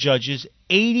 federal judges,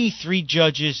 83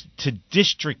 judges to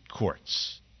district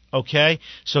courts. Okay?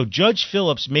 So Judge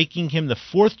Phillips making him the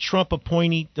fourth Trump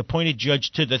appointed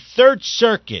judge to the Third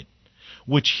Circuit,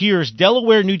 which hears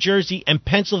Delaware, New Jersey, and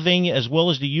Pennsylvania, as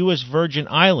well as the U.S. Virgin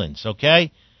Islands.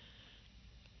 Okay?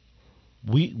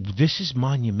 This is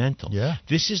monumental. Yeah.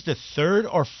 This is the third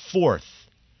or fourth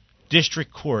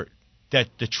district court that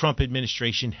the Trump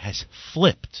administration has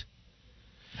flipped.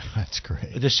 That's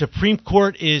great. The Supreme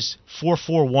Court is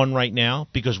 4-4-1 right now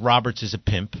because Roberts is a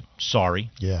pimp. Sorry.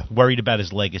 Yeah. Worried about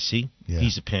his legacy. Yeah.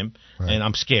 He's a pimp, Right. and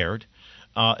I'm scared.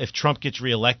 If Trump gets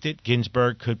reelected,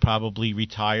 Ginsburg could probably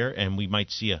retire, and we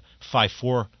might see a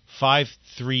 5-4,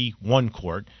 5-3-1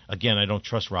 court. Again, I don't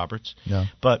trust Roberts. No.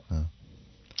 But No.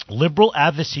 liberal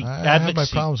advocacy. I have my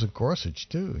problems with Gorsuch,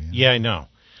 too. You know? Yeah, I know.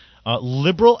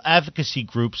 Liberal advocacy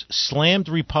groups slammed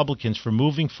Republicans for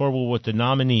moving forward with the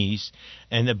nominees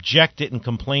and objected and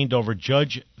complained over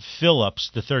Judge Phillips,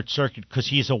 the Third Circuit, because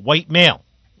he is a white male.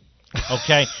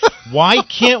 Okay? Why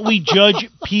can't we judge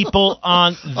people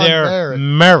on their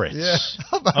merits? Yeah.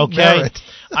 How about okay? merit?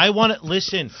 I want to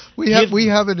listen. We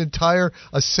have an entire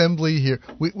assembly here.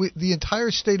 The entire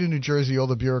state of New Jersey, all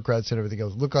the bureaucrats and everything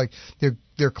else, look like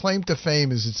their claim to fame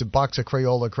is it's a box of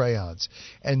Crayola crayons,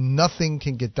 and nothing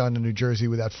can get done in New Jersey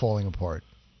without falling apart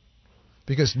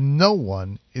because no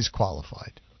one is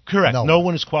qualified. Correct. No No one.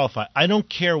 one is qualified. I don't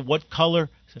care what color.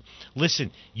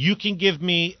 Listen, you can give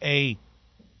me a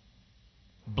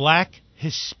black,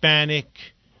 Hispanic,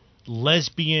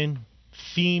 lesbian,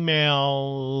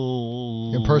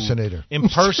 female Impersonator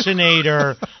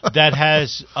that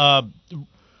has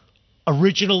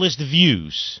originalist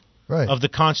views Right. of the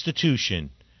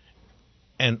Constitution,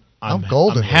 and I'm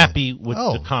golden with happy it. with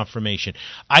Oh. the confirmation.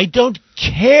 I don't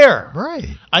care. Right.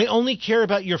 I only care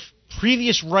about your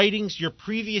previous writings, your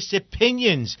previous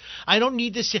opinions. I don't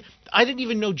need this. I didn't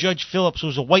even know Judge Phillips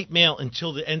was a white male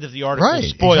until the end of the article Right,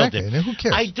 spoiled exactly. it. And who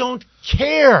cares? I don't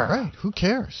care. Right. Who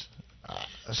cares?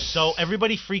 So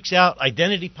everybody freaks out,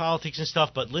 identity politics and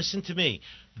stuff, but listen to me.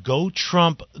 Go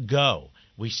Trump, go.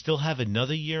 We still have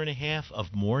another year and a half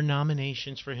of more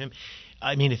nominations for him.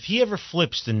 I mean, if he ever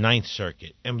flips the Ninth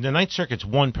Circuit, and the Ninth Circuit's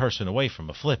one person away from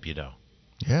a flip, you know.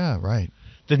 Yeah, right.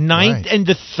 The Ninth Right. and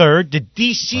the Third, the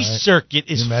D.C. Right. Circuit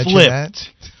is Can you imagine flipped. that?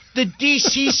 The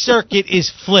D.C. Circuit is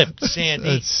flipped,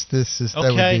 Sandy. That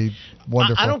Okay? would be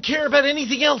wonderful. I don't care about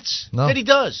anything else No. that he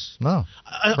does. No.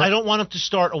 I don't want him to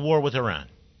start a war with Iran.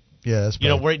 Yeah, that's You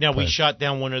know, bad. right now we Bad. shot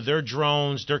down one of their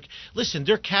drones.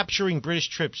 They're capturing British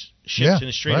ships Yeah, in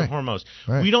the Strait right, of Hormuz.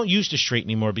 right. We don't use the Strait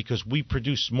anymore because we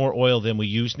produce more oil than we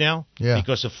use now Yeah.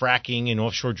 because of fracking and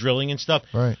offshore drilling and stuff.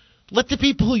 Right. Let the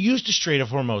people who use the Strait of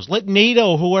Hormuz, let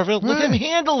NATO, whoever, let them Right.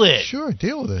 handle it. Sure,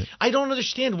 deal with it. I don't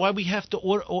understand why we have to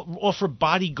offer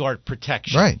bodyguard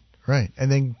protection. Right.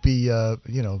 And then be, The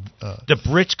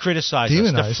Brits criticize us. The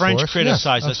Demonized French for us.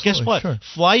 criticize Yes, us. Guess absolutely, what? sure.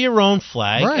 Fly your own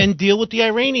flag Right. and deal with the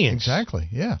Iranians. exactly.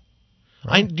 Yeah.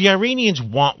 Right. The Iranians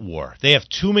want war. They have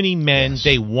too many men. Yes.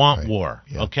 They want Right. war.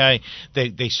 Yeah. Okay?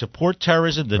 They support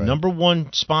terrorism, the Right. number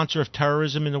one sponsor of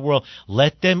terrorism in the world.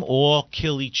 Let them all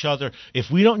kill each other.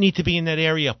 If we don't need to be in that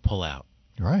area, pull out.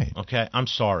 Right. Okay? I'm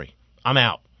sorry. I'm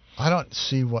out. I don't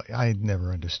see what I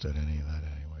never understood any of that,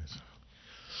 anyways.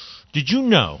 Did you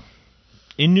know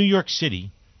in New York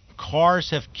City,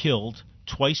 cars have killed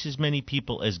twice as many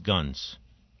people as guns?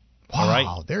 Wow, All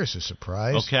right. There's a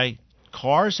surprise. Okay.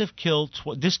 Cars have killed.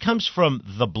 This comes from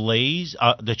The Blaze,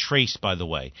 The Trace, by the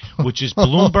way, which is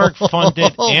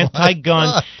Bloomberg-funded Oh, my anti-gun,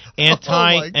 God.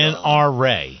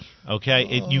 anti-NRA. Okay,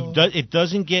 it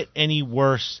doesn't get any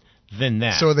worse than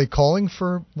that. So are they calling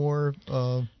for more?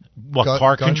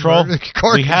 Car gun control? murder?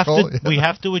 Car we control, have to. We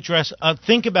have to address.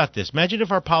 Think about this. Imagine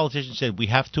if our politicians said we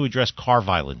have to address car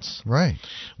violence. Right.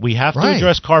 We have to Right.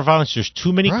 address car violence. There's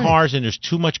too many Right. cars and there's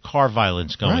too much car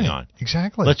violence going Right. on.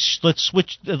 Exactly. Let's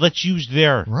switch. Let's use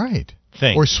their Right.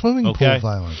 thing. Or swimming Okay? pool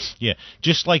violence. Yeah,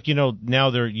 just like, now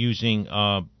they're using,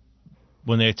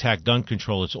 when they attack gun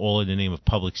control, it's all in the name of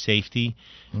public safety.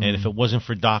 And if it wasn't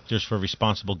for doctors for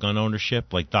responsible gun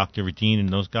ownership, like Dr. Radin and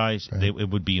those guys, Right. it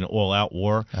would be an all-out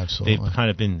war. Absolutely. They've kind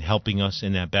of been helping us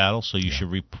in that battle, so you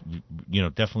should,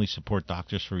 definitely support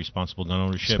doctors for responsible gun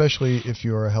ownership. Especially if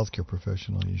you're a healthcare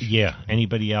professional. You should. Yeah,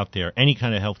 anybody out there, any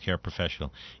kind of healthcare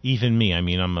professional, even me. I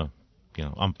mean,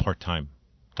 I'm part-time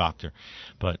doctor,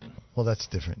 but Well, that's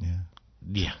different, yeah.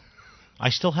 yeah.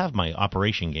 I still have my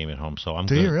operation game at home, so I'm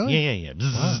Do good. you really? Yeah.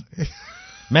 Bzzz. Wow.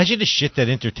 Imagine the shit that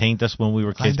entertained us when we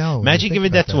were kids. I know. Imagine Think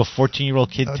giving about that to a 14-year-old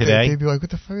kid Oh, today. They'd be like, what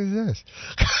the fuck is this?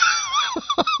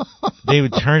 They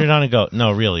would turn it on and go,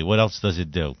 no, really, what else does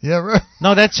it do? Yeah, right.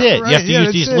 No, that's it. Right, You have to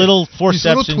use these little forceps.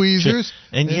 These little tweezers.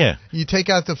 And you take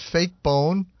out the fake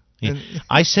bone. Yeah.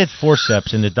 I said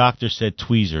forceps, and the doctor said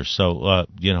tweezers. So,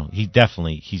 he's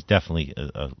definitely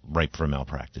ripe for a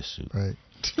malpractice suit. Right.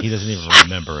 He doesn't even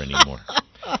remember anymore.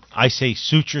 I say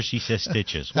sutures, he says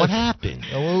stitches. What happened?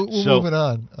 We're moving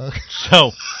on. Okay. So,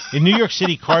 in New York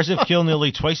City, cars have killed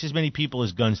nearly twice as many people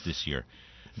as guns this year.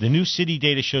 The new city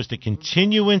data shows the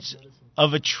continuance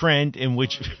of a trend in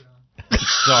which...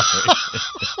 Sorry.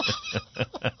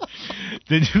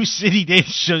 The new city data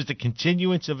shows the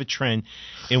continuance of a trend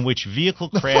in which vehicle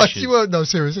crashes... No,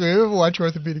 seriously. You ever watch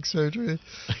orthopedic surgery?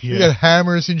 Yeah. You got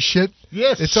hammers and shit.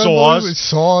 Yes, it's saws.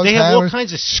 They have hammers, all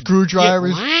kinds of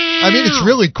screwdrivers. I mean, it's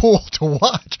really cool to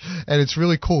watch, and it's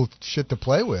really cool shit to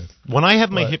play with. When I have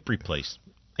my hip replaced,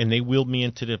 and they wheeled me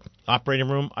into the operating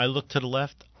room, I looked to the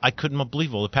left. I couldn't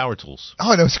believe all the power tools.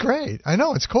 Oh, that was great. I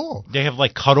know, it's cool. They have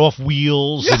like cut-off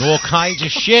wheels and all kinds of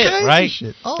shit, right?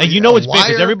 Shit. Oh, and you know it's big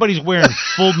because everybody's wearing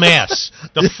full masks.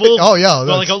 The full,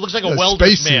 it looks like a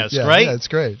welder's mask, right? Yeah, it's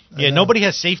great. Yeah, nobody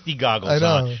has safety goggles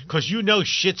on because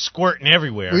shit's squirting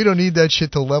everywhere. We don't need that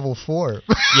shit to level 4.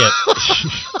 Yeah.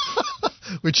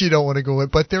 Which you don't want to go in.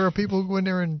 But there are people who go in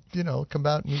there and, come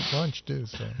out and eat lunch, too.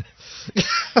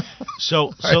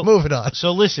 So, so moving on.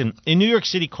 So listen, in New York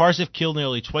City, cars have killed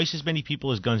nearly twice as many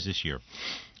people as guns this year.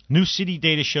 New city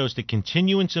data shows the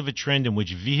continuance of a trend in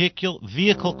which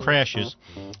vehicle crashes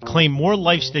claim more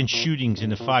lives than shootings in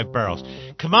the 5 boroughs.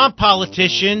 Come on,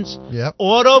 politicians. Yep.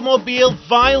 Automobile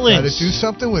violence. Got to do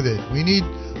something with it. We need...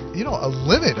 a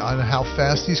limit on how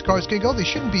fast these cars can go. They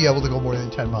shouldn't be able to go more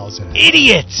than 10 miles an hour.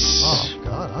 Idiots! Oh,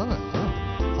 God. I'm appalled.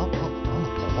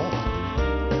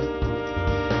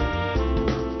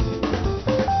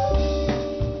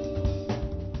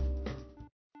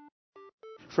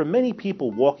 For many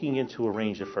people, walking into a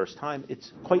range the first time,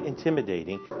 it's quite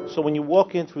intimidating. So when you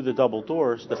walk in through the double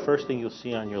doors, the first thing you'll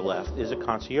see on your left is a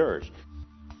concierge.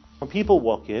 When people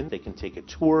walk in, they can take a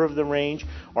tour of the range,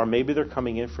 or maybe they're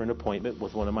coming in for an appointment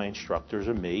with one of my instructors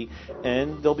or me,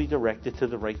 and they'll be directed to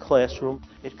the right classroom.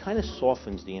 It kind of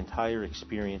softens the entire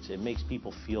experience. It makes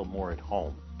people feel more at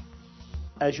home.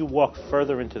 As you walk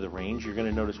further into the range, you're going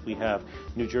to notice we have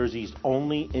New Jersey's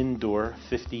only indoor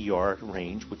 50-yard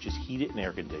range, which is heated and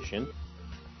air-conditioned.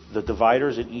 The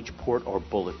dividers at each port are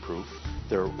bulletproof.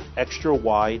 They're extra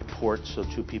wide ports so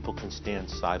 2 people can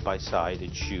stand side by side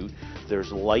and shoot.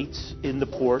 There's lights in the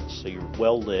ports, so you're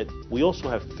well lit. We also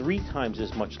have 3 times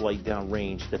as much light down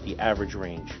range that the average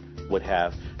range would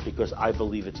have, because I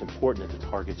believe it's important that the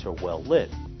targets are well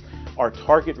lit. Our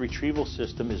target retrieval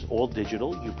system is all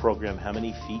digital. You program how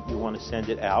many feet you want to send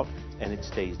it out, and it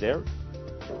stays there.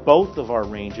 Both of our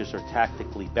ranges are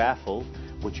tactically baffled,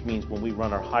 which means when we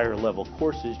run our higher level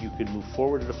courses, you can move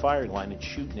forward to the firing line and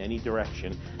shoot in any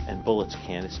direction, and bullets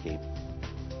can't escape.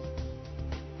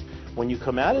 When you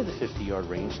come out of the 50-yard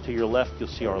range, to your left you'll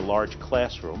see our large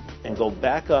classroom, and go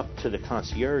back up to the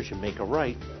concierge and make a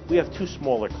right. We have 2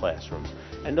 smaller classrooms,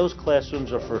 and those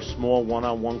classrooms are for small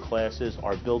one-on-one classes,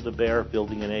 our Build-A-Bear,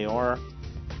 building an AR.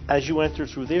 As you enter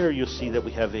through there, you'll see that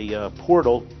we have a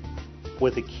portal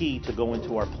with a key to go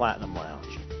into our Platinum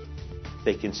Lounge.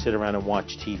 They can sit around and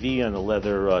watch TV on the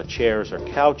leather chairs or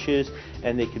couches,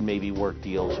 and they can maybe work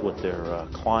deals with their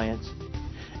clients.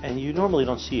 And you normally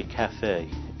don't see a cafe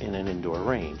in an indoor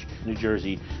range. In New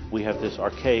Jersey, we have this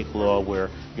archaic law where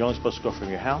you're only supposed to go from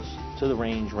your house to the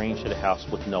range to the house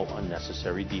with no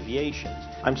unnecessary deviations.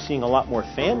 I'm seeing a lot more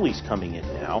families coming in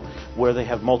now where they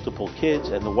have multiple kids,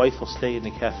 and the wife will stay in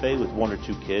the cafe with 1 or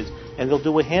 2 kids, and they'll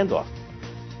do a handoff.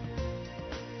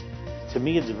 To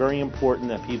me, it's very important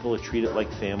that people are treated like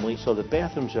family, so the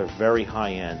bathrooms are very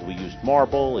high-end. We used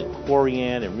marble and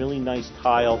corian and really nice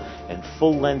tile and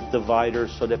full-length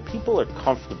dividers so that people are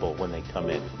comfortable when they come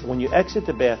in. When you exit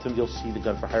the bathroom, you'll see the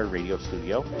Gun for Hire radio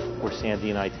studio, where Sandy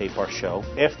and I tape our show.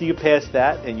 After you pass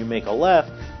that and you make a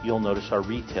left, you'll notice our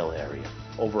retail area.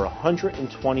 Over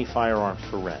 120 firearms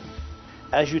for rent.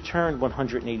 As you turn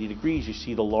 180 degrees, you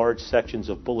see the large sections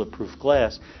of bulletproof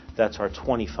glass. That's our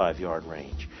 25-yard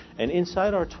range. And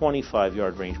inside our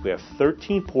 25-yard range, we have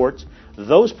 13 ports.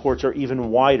 Those ports are even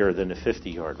wider than the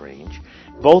 50-yard range.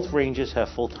 Both ranges have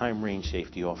full-time range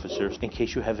safety officers. In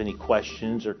case you have any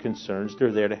questions or concerns,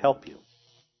 they're there to help you.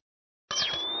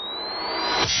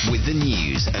 With the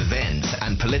news, events,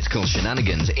 and political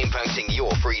shenanigans impacting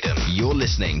your freedom, you're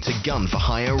listening to Gun for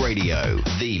Hire Radio,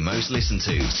 the most listened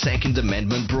to Second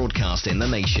Amendment broadcast in the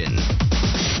nation.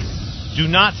 Do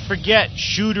not forget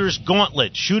Shooter's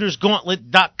Gauntlet,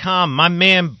 shootersgauntlet.com. My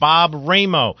man Bob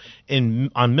Ramo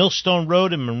on Millstone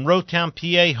Road in Monroetown,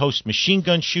 PA, hosts machine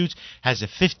gun shoots, has a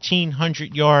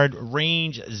 1,500-yard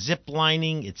range, zip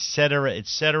lining, etc.,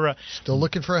 etc. Still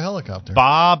looking for a helicopter.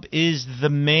 Bob is the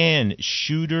man.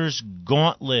 Shooter's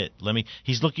Gauntlet.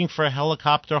 He's looking for a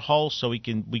helicopter hull so we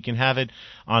can have it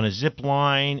on a zip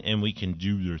line and we can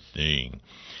do their thing.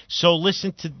 So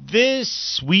listen to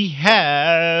this. We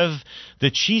have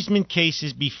the Cheeseman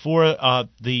cases before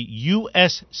the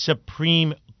U.S.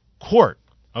 Supreme Court.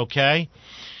 Okay?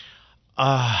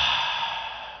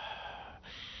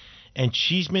 And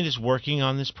Cheeseman is working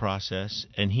on this process,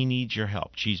 and he needs your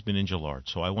help, Cheeseman and Gillard.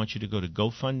 So I want you to go to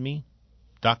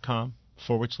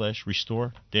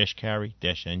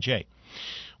GoFundMe.com/restore-carry-NJ.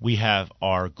 We have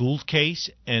our Gould case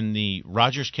and the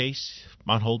Rogers case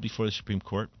on hold before the Supreme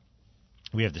Court.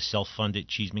 We have the self-funded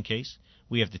Cheeseman case.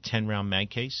 We have the 10-round mag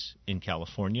case in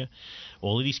California.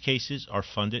 All of these cases are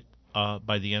funded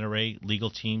by the NRA legal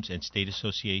teams and state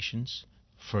associations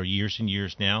for years and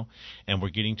years now, and we're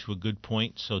getting to a good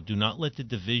point. So do not let the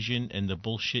division and the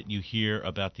bullshit you hear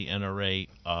about the NRA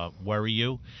worry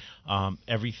you.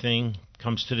 Everything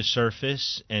comes to the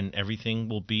surface, and everything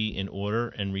will be in order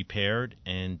and repaired,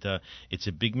 and it's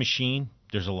a big machine.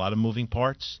 There's a lot of moving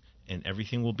parts, and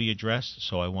everything will be addressed.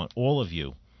 So I want all of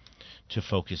you to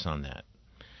focus on that.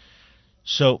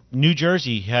 So New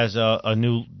Jersey has the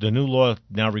new law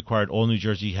now required all New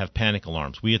Jersey have panic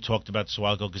alarms. We had talked about this a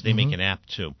while ago because they make an app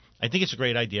too. I think it's a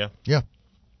great idea. Yeah.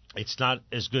 It's not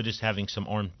as good as having some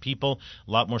armed people.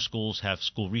 A lot more schools have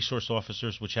school resource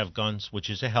officers which have guns,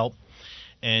 which is a help.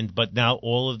 But now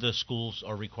all of the schools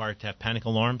are required to have panic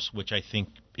alarms, which I think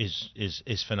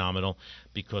is phenomenal,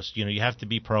 because you have to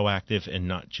be proactive and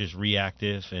not just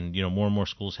reactive. And more and more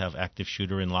schools have active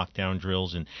shooter and lockdown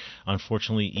drills, and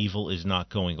unfortunately, evil is not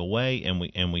going away.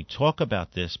 And we talk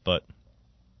about this, but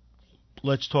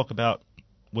let's talk about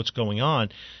what's going on.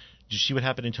 Did you see what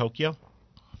happened in Tokyo?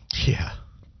 Yeah.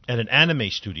 At an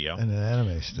anime studio.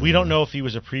 We don't know if he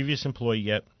was a previous employee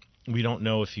yet. We don't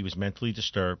know if he was mentally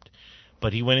disturbed.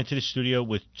 But he went into the studio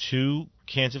with 2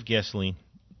 cans of gasoline,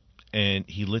 and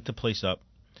he lit the place up.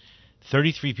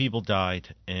 33 people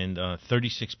died, and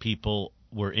 36 people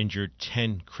were injured,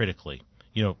 10 critically.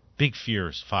 Big fear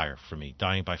is fire for me.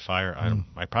 Dying by fire,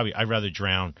 I'd rather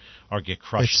drown or get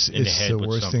crushed in the head with something. It's the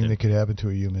worst thing that could happen to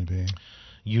a human being.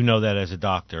 You know that as a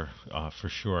doctor, for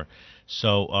sure.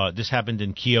 So this happened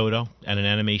in Kyoto at an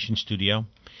animation studio.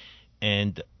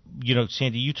 And,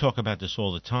 Sandy, you talk about this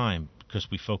all the time because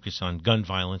we focus on gun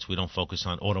violence. We don't focus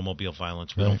on automobile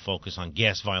violence. We don't focus on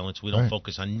gas violence. We don't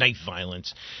focus on knife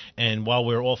violence. And while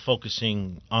we're all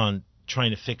focusing on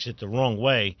trying to fix it the wrong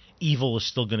way, evil is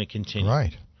still going to continue.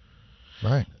 Right.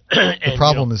 The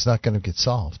problem is not going to get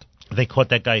solved. They caught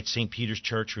that guy at St. Peter's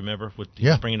Church, remember? He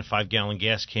was bringing a 5-gallon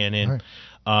gas can in.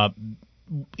 Right.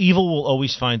 Evil will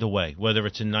always find a way, whether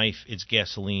it's a knife, it's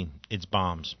gasoline, it's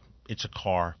bombs, it's a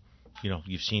car.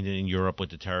 You've seen it in Europe with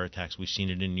the terror attacks. We've seen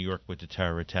it in New York with the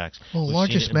terror attacks. Well, the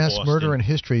largest mass murder in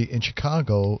history in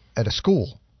Chicago at a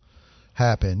school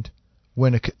happened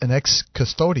when an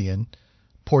ex-custodian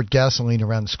poured gasoline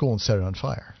around the school and set it on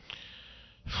fire.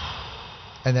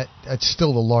 And that's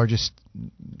still the largest,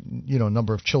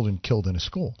 number of children killed in a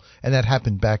school. And that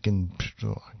happened back in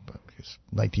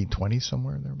 1920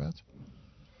 somewhere thereabouts.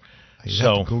 You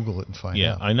have to Google it and find out.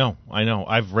 Yeah, I know.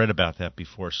 I've read about that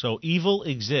before. So evil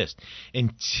exists.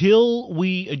 Until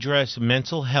we address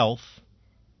mental health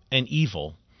and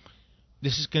evil,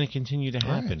 this is going to continue to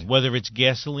happen. Right. Whether it's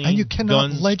gasoline, and you cannot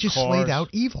guns, legislate cars. Out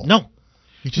evil. No.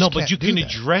 But you can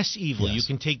address evil. Yes. You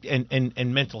can take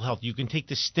and mental health. You can take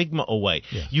the stigma away.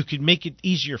 Yes. You can make it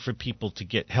easier for people to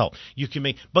get help.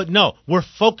 But no, we're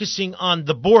focusing on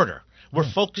the border. We're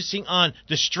focusing on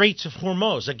the Straits of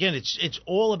Hormuz. Again, it's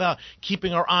all about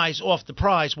keeping our eyes off the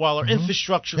prize while our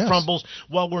infrastructure crumbles,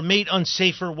 while we're made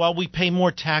unsafer, while we pay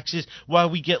more taxes, while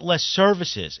we get less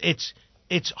services. It's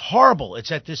horrible.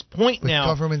 It's at this point now.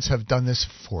 Governments have done this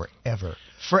forever.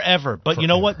 But you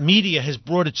know what? Media has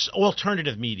brought its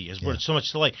alternative media has brought it so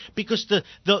much to light, because the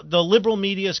liberal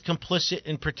media is complicit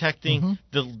in protecting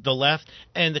the left,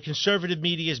 and the conservative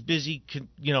media is busy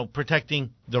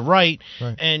protecting the right.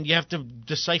 And you have to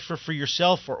decipher for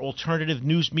yourself or alternative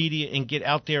news media and get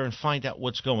out there and find out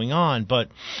what's going on. But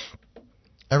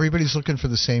everybody's looking for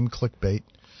the same clickbait.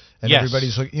 And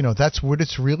everybody's that's what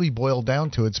it's really boiled down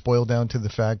to. It's boiled down to the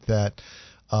fact that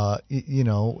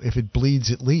if it bleeds,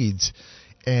 it leads.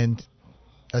 And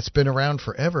That's been around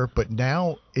forever, but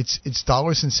now it's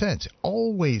dollars and cents.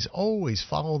 Always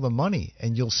follow the money,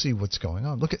 and you'll see what's going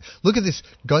on. Look at this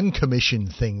gun commission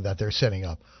thing that they're setting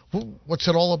up. What's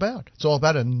it all about? It's all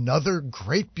about another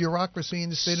great bureaucracy in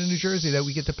the state of New Jersey that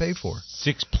we get to pay for.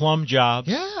 6 plum jobs.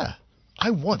 Yeah.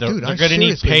 They're going to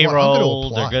need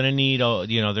payroll. They're going to need,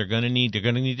 they're going to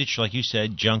need, like you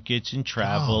said, junkets and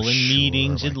travel and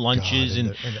meetings and lunches,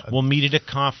 and we'll meet at a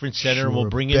conference center and we'll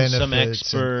bring in some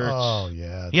experts.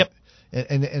 Yep.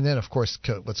 And then of course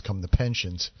let's come the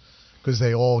pensions, because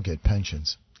they all get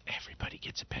pensions. Everybody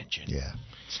gets a pension. Yeah,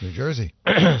 it's New Jersey.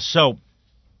 So,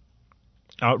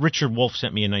 Richard Wolf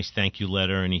sent me a nice thank you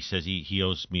letter, and he says he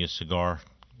owes me a cigar.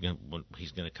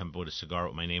 He's going to come with a cigar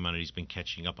with my name on it. He's been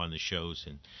catching up on the shows,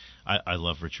 and I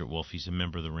love Richard Wolf. He's a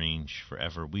member of the Range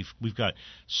forever. We've got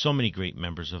so many great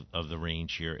members of the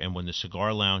Range here, and when the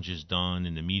cigar lounge is done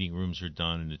and the meeting rooms are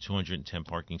done and the 210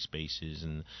 parking spaces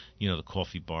and the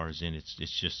coffee bar is in, it's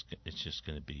just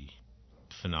going to be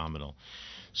phenomenal.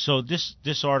 So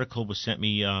this article was sent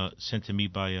to me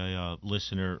by a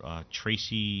listener,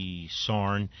 Tracy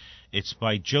Sarn. It's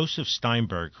by Joseph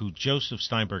Steinberg, who Joseph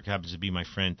Steinberg happens to be my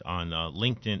friend on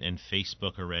LinkedIn and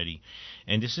Facebook already.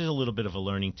 And this is a little bit of a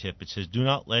learning tip. It says, do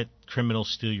not let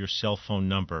criminals steal your cell phone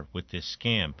number with this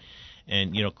scam.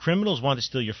 And, criminals want to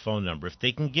steal your phone number. If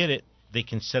they can get it, they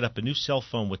can set up a new cell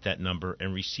phone with that number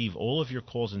and receive all of your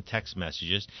calls and text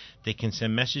messages. They can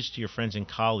send messages to your friends and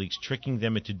colleagues, tricking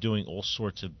them into doing all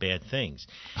sorts of bad things.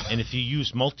 And if you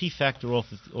use multi-factor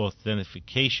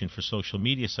authentication for social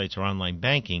media sites or online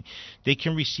banking, they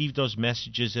can receive those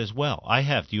messages as well. I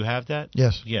have. Do you have that?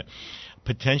 Yes. Yeah.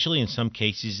 Potentially, in some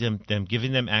cases, them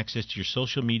giving them access to your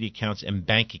social media accounts and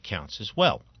bank accounts as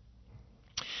well.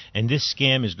 And this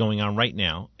scam is going on right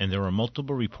now, and there are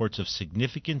multiple reports of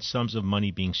significant sums of money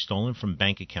being stolen from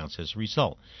bank accounts as a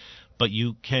result. But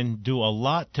you can do a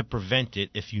lot to prevent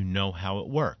it if you know how it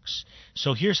works.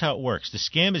 So here's how it works. The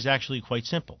scam is actually quite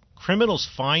simple. Criminals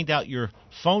find out your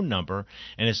phone number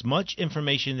and as much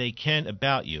information they can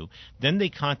about you. Then they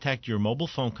contact your mobile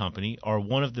phone company or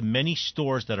one of the many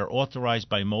stores that are authorized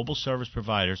by mobile service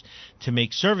providers to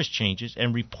make service changes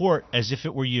and report, as if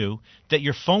it were you, that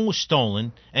your phone was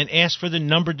stolen and ask for the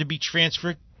number to be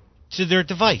transferred to their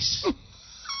device.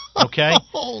 Okay?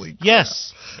 Holy crap.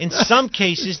 Yes. In some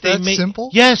cases they may simple?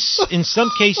 Yes. In some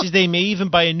cases they may even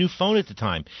buy a new phone at the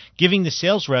time, getting the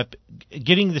sales rep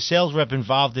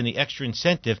involved in the extra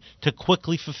incentive to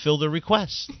quickly fulfill their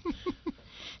request.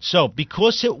 So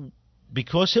because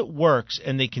it works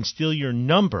and they can steal your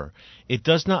number, it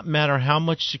does not matter how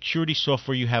much security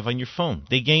software you have on your phone.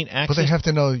 They gain access. But they have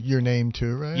to know your name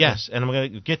too, right? Yes, and I'm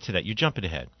going to get to that. You're jumping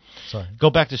ahead. Sorry. Go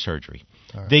back to surgery.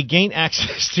 Right. They gain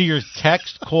access to your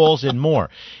text, calls, and more.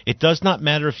 It does not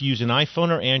matter if you use an iPhone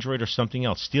or Android or something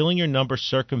else. Stealing your number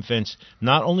circumvents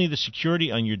not only the security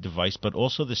on your device, but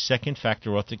also the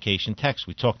second-factor authentication text.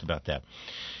 We talked about that.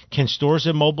 Can stores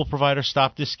and mobile providers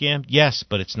stop this scam? Yes,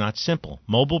 but it's not simple.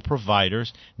 Mobile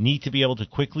providers need to be able to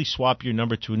quickly swap your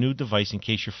number to a new device in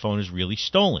case your phone is really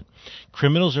stolen.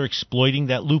 Criminals are exploiting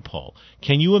that loophole.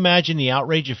 Can you imagine the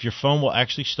outrage if your phone were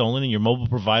actually stolen and your mobile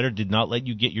provider did not let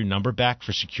you get your number back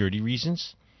for security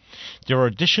reasons? There are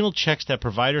additional checks that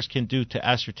providers can do to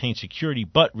ascertain security,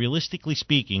 but realistically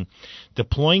speaking,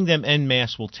 deploying them en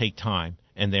masse will take time,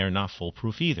 and they are not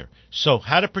foolproof either. So,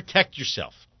 how to protect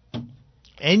yourself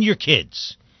and your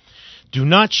kids. Do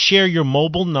not share your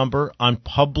mobile number on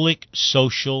public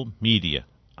social media.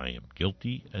 I am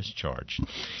guilty as charged.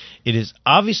 It is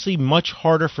obviously much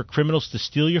harder for criminals to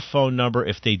steal your phone number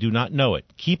if they do not know it.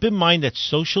 Keep in mind that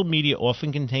social media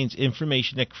often contains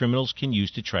information that criminals can use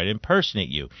to try to impersonate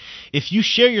you. If you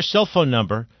share your cell phone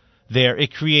number there,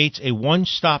 it creates a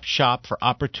one-stop shop for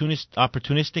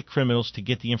opportunistic criminals to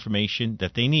get the information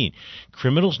that they need.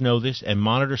 Criminals know this and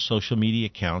monitor social media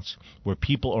accounts where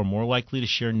people are more likely to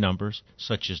share numbers,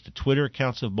 such as the Twitter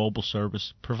accounts of mobile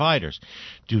service providers.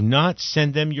 Do not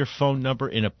send them your phone number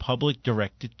in a public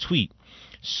directed tweet.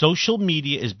 Social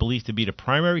media is believed to be the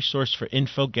primary source for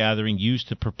info gathering used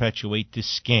to perpetuate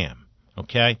this scam.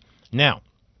 Okay? Now,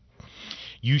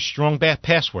 use strong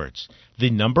passwords. The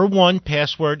number one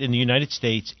password in the United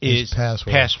States is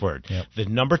password. Yep. The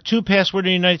number two password in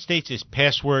the United States is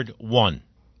password 1.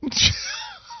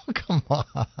 Come on.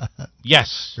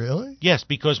 Yes. Really? Yes,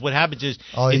 because what happens is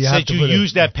it says you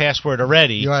use that password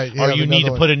already, right, or you need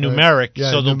to put a numeric,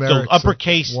 so the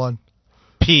uppercase 1.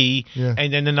 P,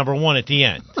 and then the number 1 at the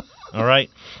end. All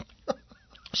right?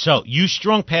 So use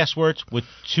strong passwords with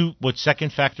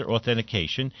second-factor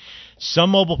authentication. Some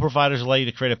mobile providers allow you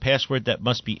to create a password that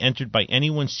must be entered by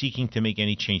anyone seeking to make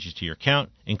any changes to your account,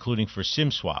 including for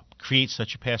SIM swap. Create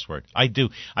such a password. I do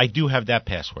have that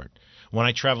password. When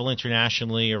I travel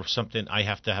internationally or something, I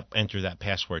have to enter that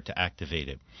password to activate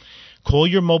it. Call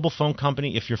your mobile phone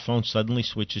company if your phone suddenly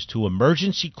switches to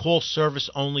emergency call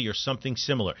service only or something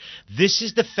similar. This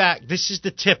is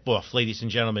the tip-off, ladies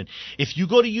and gentlemen. If you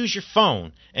go to use your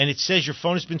phone and it says your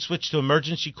phone has been switched to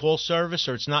emergency call service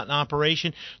or it's not in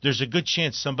operation, there's a good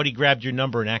chance somebody grabbed your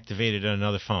number and activated it on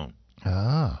another phone.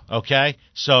 Ah. Okay?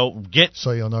 So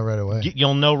you'll know right away.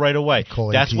 You'll know right away.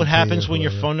 That's what happens when your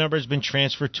whatever. phone number has been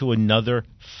transferred to another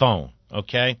phone.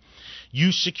 Okay?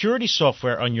 Use security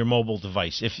software on your mobile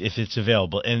device if it's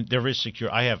available. And there is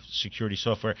I have security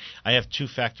software. I have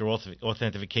two-factor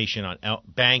authentication on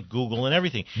Bank, Google, and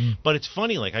everything. But it's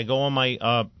funny. Like I go on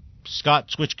my Scott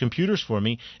switched computers for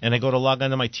me, and I go to log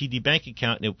onto my TD Bank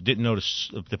account, and it didn't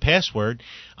notice the password.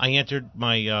 I entered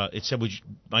my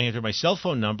I entered my cell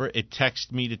phone number. It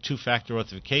texted me to two-factor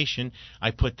authentication.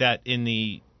 I put that in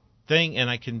the thing, and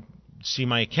I can see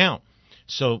my account.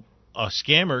 So a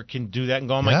scammer can do that and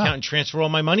go on my account and transfer all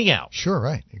my money out. Sure,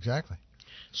 right, exactly.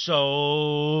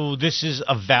 So this is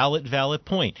a valid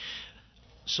point.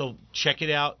 So check it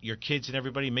out. Your kids and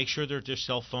everybody, make sure their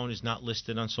cell phone is not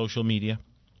listed on social media.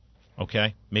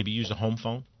 Okay? Maybe use a home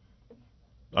phone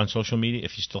on social media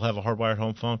if you still have a hardwired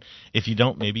home phone. If you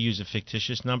don't, maybe use a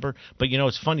fictitious number. But,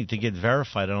 it's funny. To get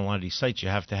verified on a lot of these sites, you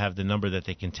have to have the number that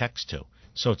they can text to.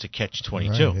 So it's a catch-22.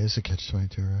 Right, it is a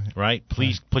catch-22, right? Right?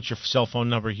 Please put your cell phone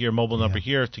number here, mobile number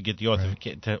here to get the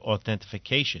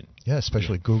authentication. Yeah,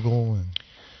 especially Google.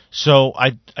 So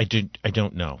I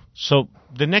don't know. So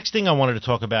the next thing I wanted to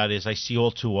talk about is I see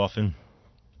all too often.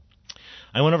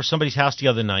 I went over somebody's house the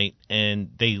other night, and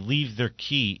they leave their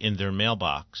key in their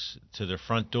mailbox to their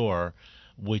front door,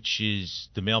 which is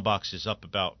the mailbox is up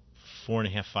about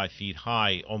 4.5, 5 feet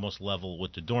high, almost level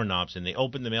with the doorknobs. And they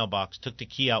opened the mailbox, took the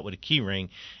key out with a key ring,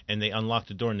 and they unlocked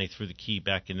the door and they threw the key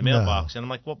back in the mailbox. And I'm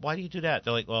like, well, why do you do that?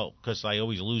 They're like, well, because I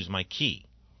always lose my key.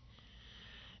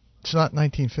 It's not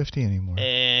 1950 anymore.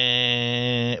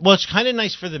 Well, it's kind of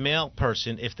nice for the mail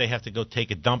person if they have to go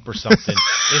take a dump or something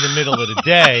in the middle of the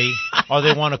day, or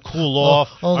they want to cool off,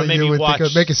 or maybe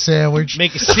make a sandwich.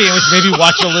 Maybe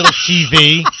watch a little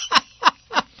TV.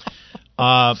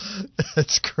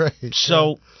 That's great.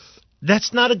 So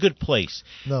that's not a good place.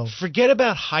 No. Forget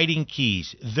about hiding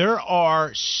keys. There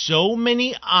are so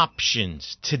many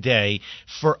options today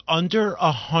for under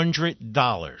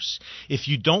 $100. If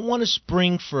you don't want to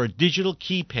spring for a digital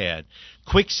keypad,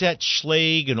 Kwikset,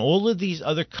 Schlage, and all of these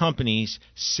other companies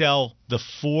sell the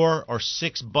 4 or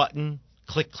 6 button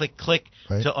click, click, click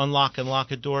to unlock and lock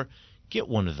a door. Get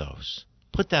one of those.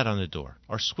 Put that on the door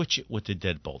or switch it with the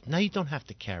deadbolt. Now you don't have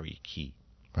to carry a key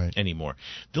anymore.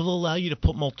 They'll allow you to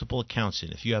put multiple accounts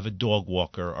in if you have a dog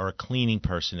walker or a cleaning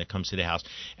person that comes to the house.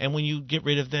 And when you get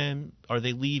rid of them or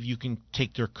they leave, you can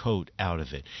take their code out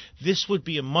of it. This would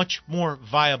be a much more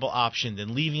viable option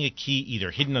than leaving a key either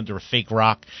hidden under a fake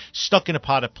rock, stuck in a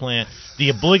potted plant, the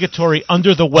obligatory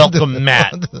under the welcome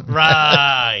mat.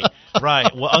 Right.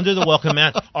 Well, under the welcome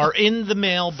mat or in the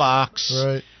mailbox.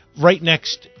 Right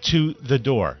next to the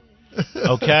door.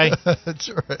 Okay? That's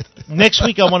right. Next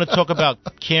week, I want to talk about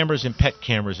cameras and pet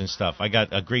cameras and stuff. I got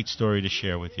a great story to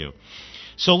share with you.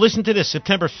 So listen to this.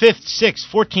 September 5th, 6th,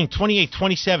 14th, 28th,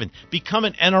 27th. Become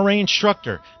an NRA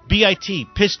instructor.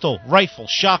 BIT, pistol, rifle,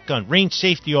 shotgun, range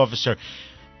safety officer.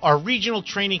 Our regional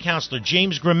training counselor,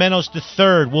 James Gramenos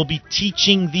III, will be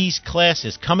teaching these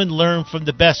classes. Come and learn from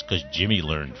the best, because Jimmy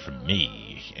learned from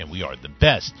me, and we are the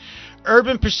best.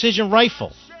 Urban Precision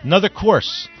Rifle, another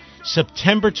course.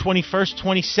 September 21st,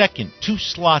 22nd, 2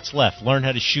 slots left. Learn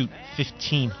how to shoot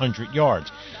 1,500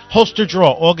 yards. Holster Draw,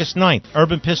 August 9th.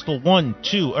 Urban Pistol 1,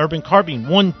 2. Urban Carbine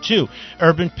 1, 2.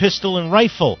 Urban Pistol and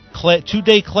Rifle,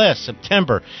 2-day class,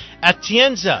 September.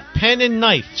 Atienza, Pen and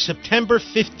Knife, September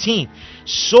 15th.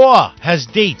 SAW has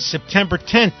dates September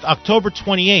 10th, October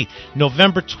 28th,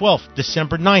 November 12th,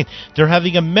 December 9th. They're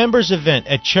having a members event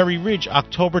at Cherry Ridge,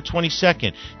 October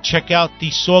 22nd. Check out the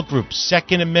SAW group,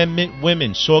 Second Amendment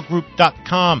Women,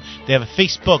 SawGroup.com. They have a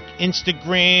Facebook,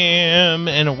 Instagram,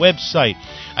 and a website.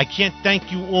 I can't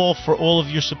thank you all for all of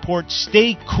your support.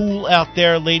 Stay cool out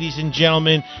there, ladies and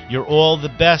gentlemen. You're all the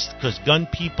best, because gun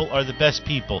people are the best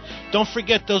people. Don't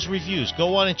forget those reviews.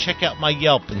 Go on and check out my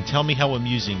Yelp and tell me how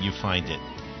amusing you find it.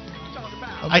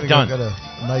 I'm going to get a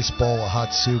nice bowl of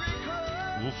hot soup.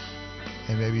 Oof.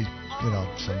 And maybe,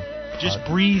 some... Just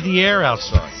breathe the air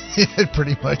outside. It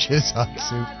pretty much is hot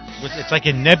soup. It's like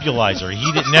a nebulizer, a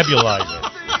heated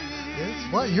nebulizer.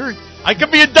 Well, I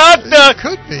could be a doctor.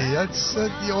 could be. That's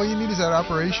all you need is that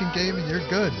operation game, and you're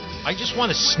good. I just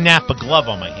want to snap a glove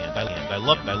on my hand. I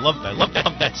love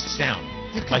that sound.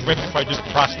 Like right before I do the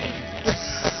prostate.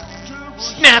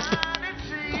 Snap.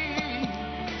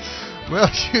 Well,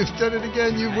 you've done it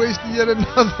again. You've wasted yet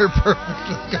another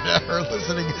perfectly good hour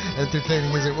listening,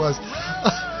 entertaining as it was.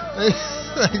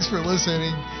 Thanks for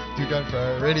listening to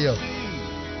Gunfire Radio.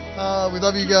 We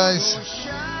love you guys.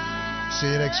 See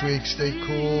you next week. Stay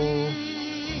cool,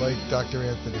 like Dr.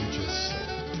 Anthony just said.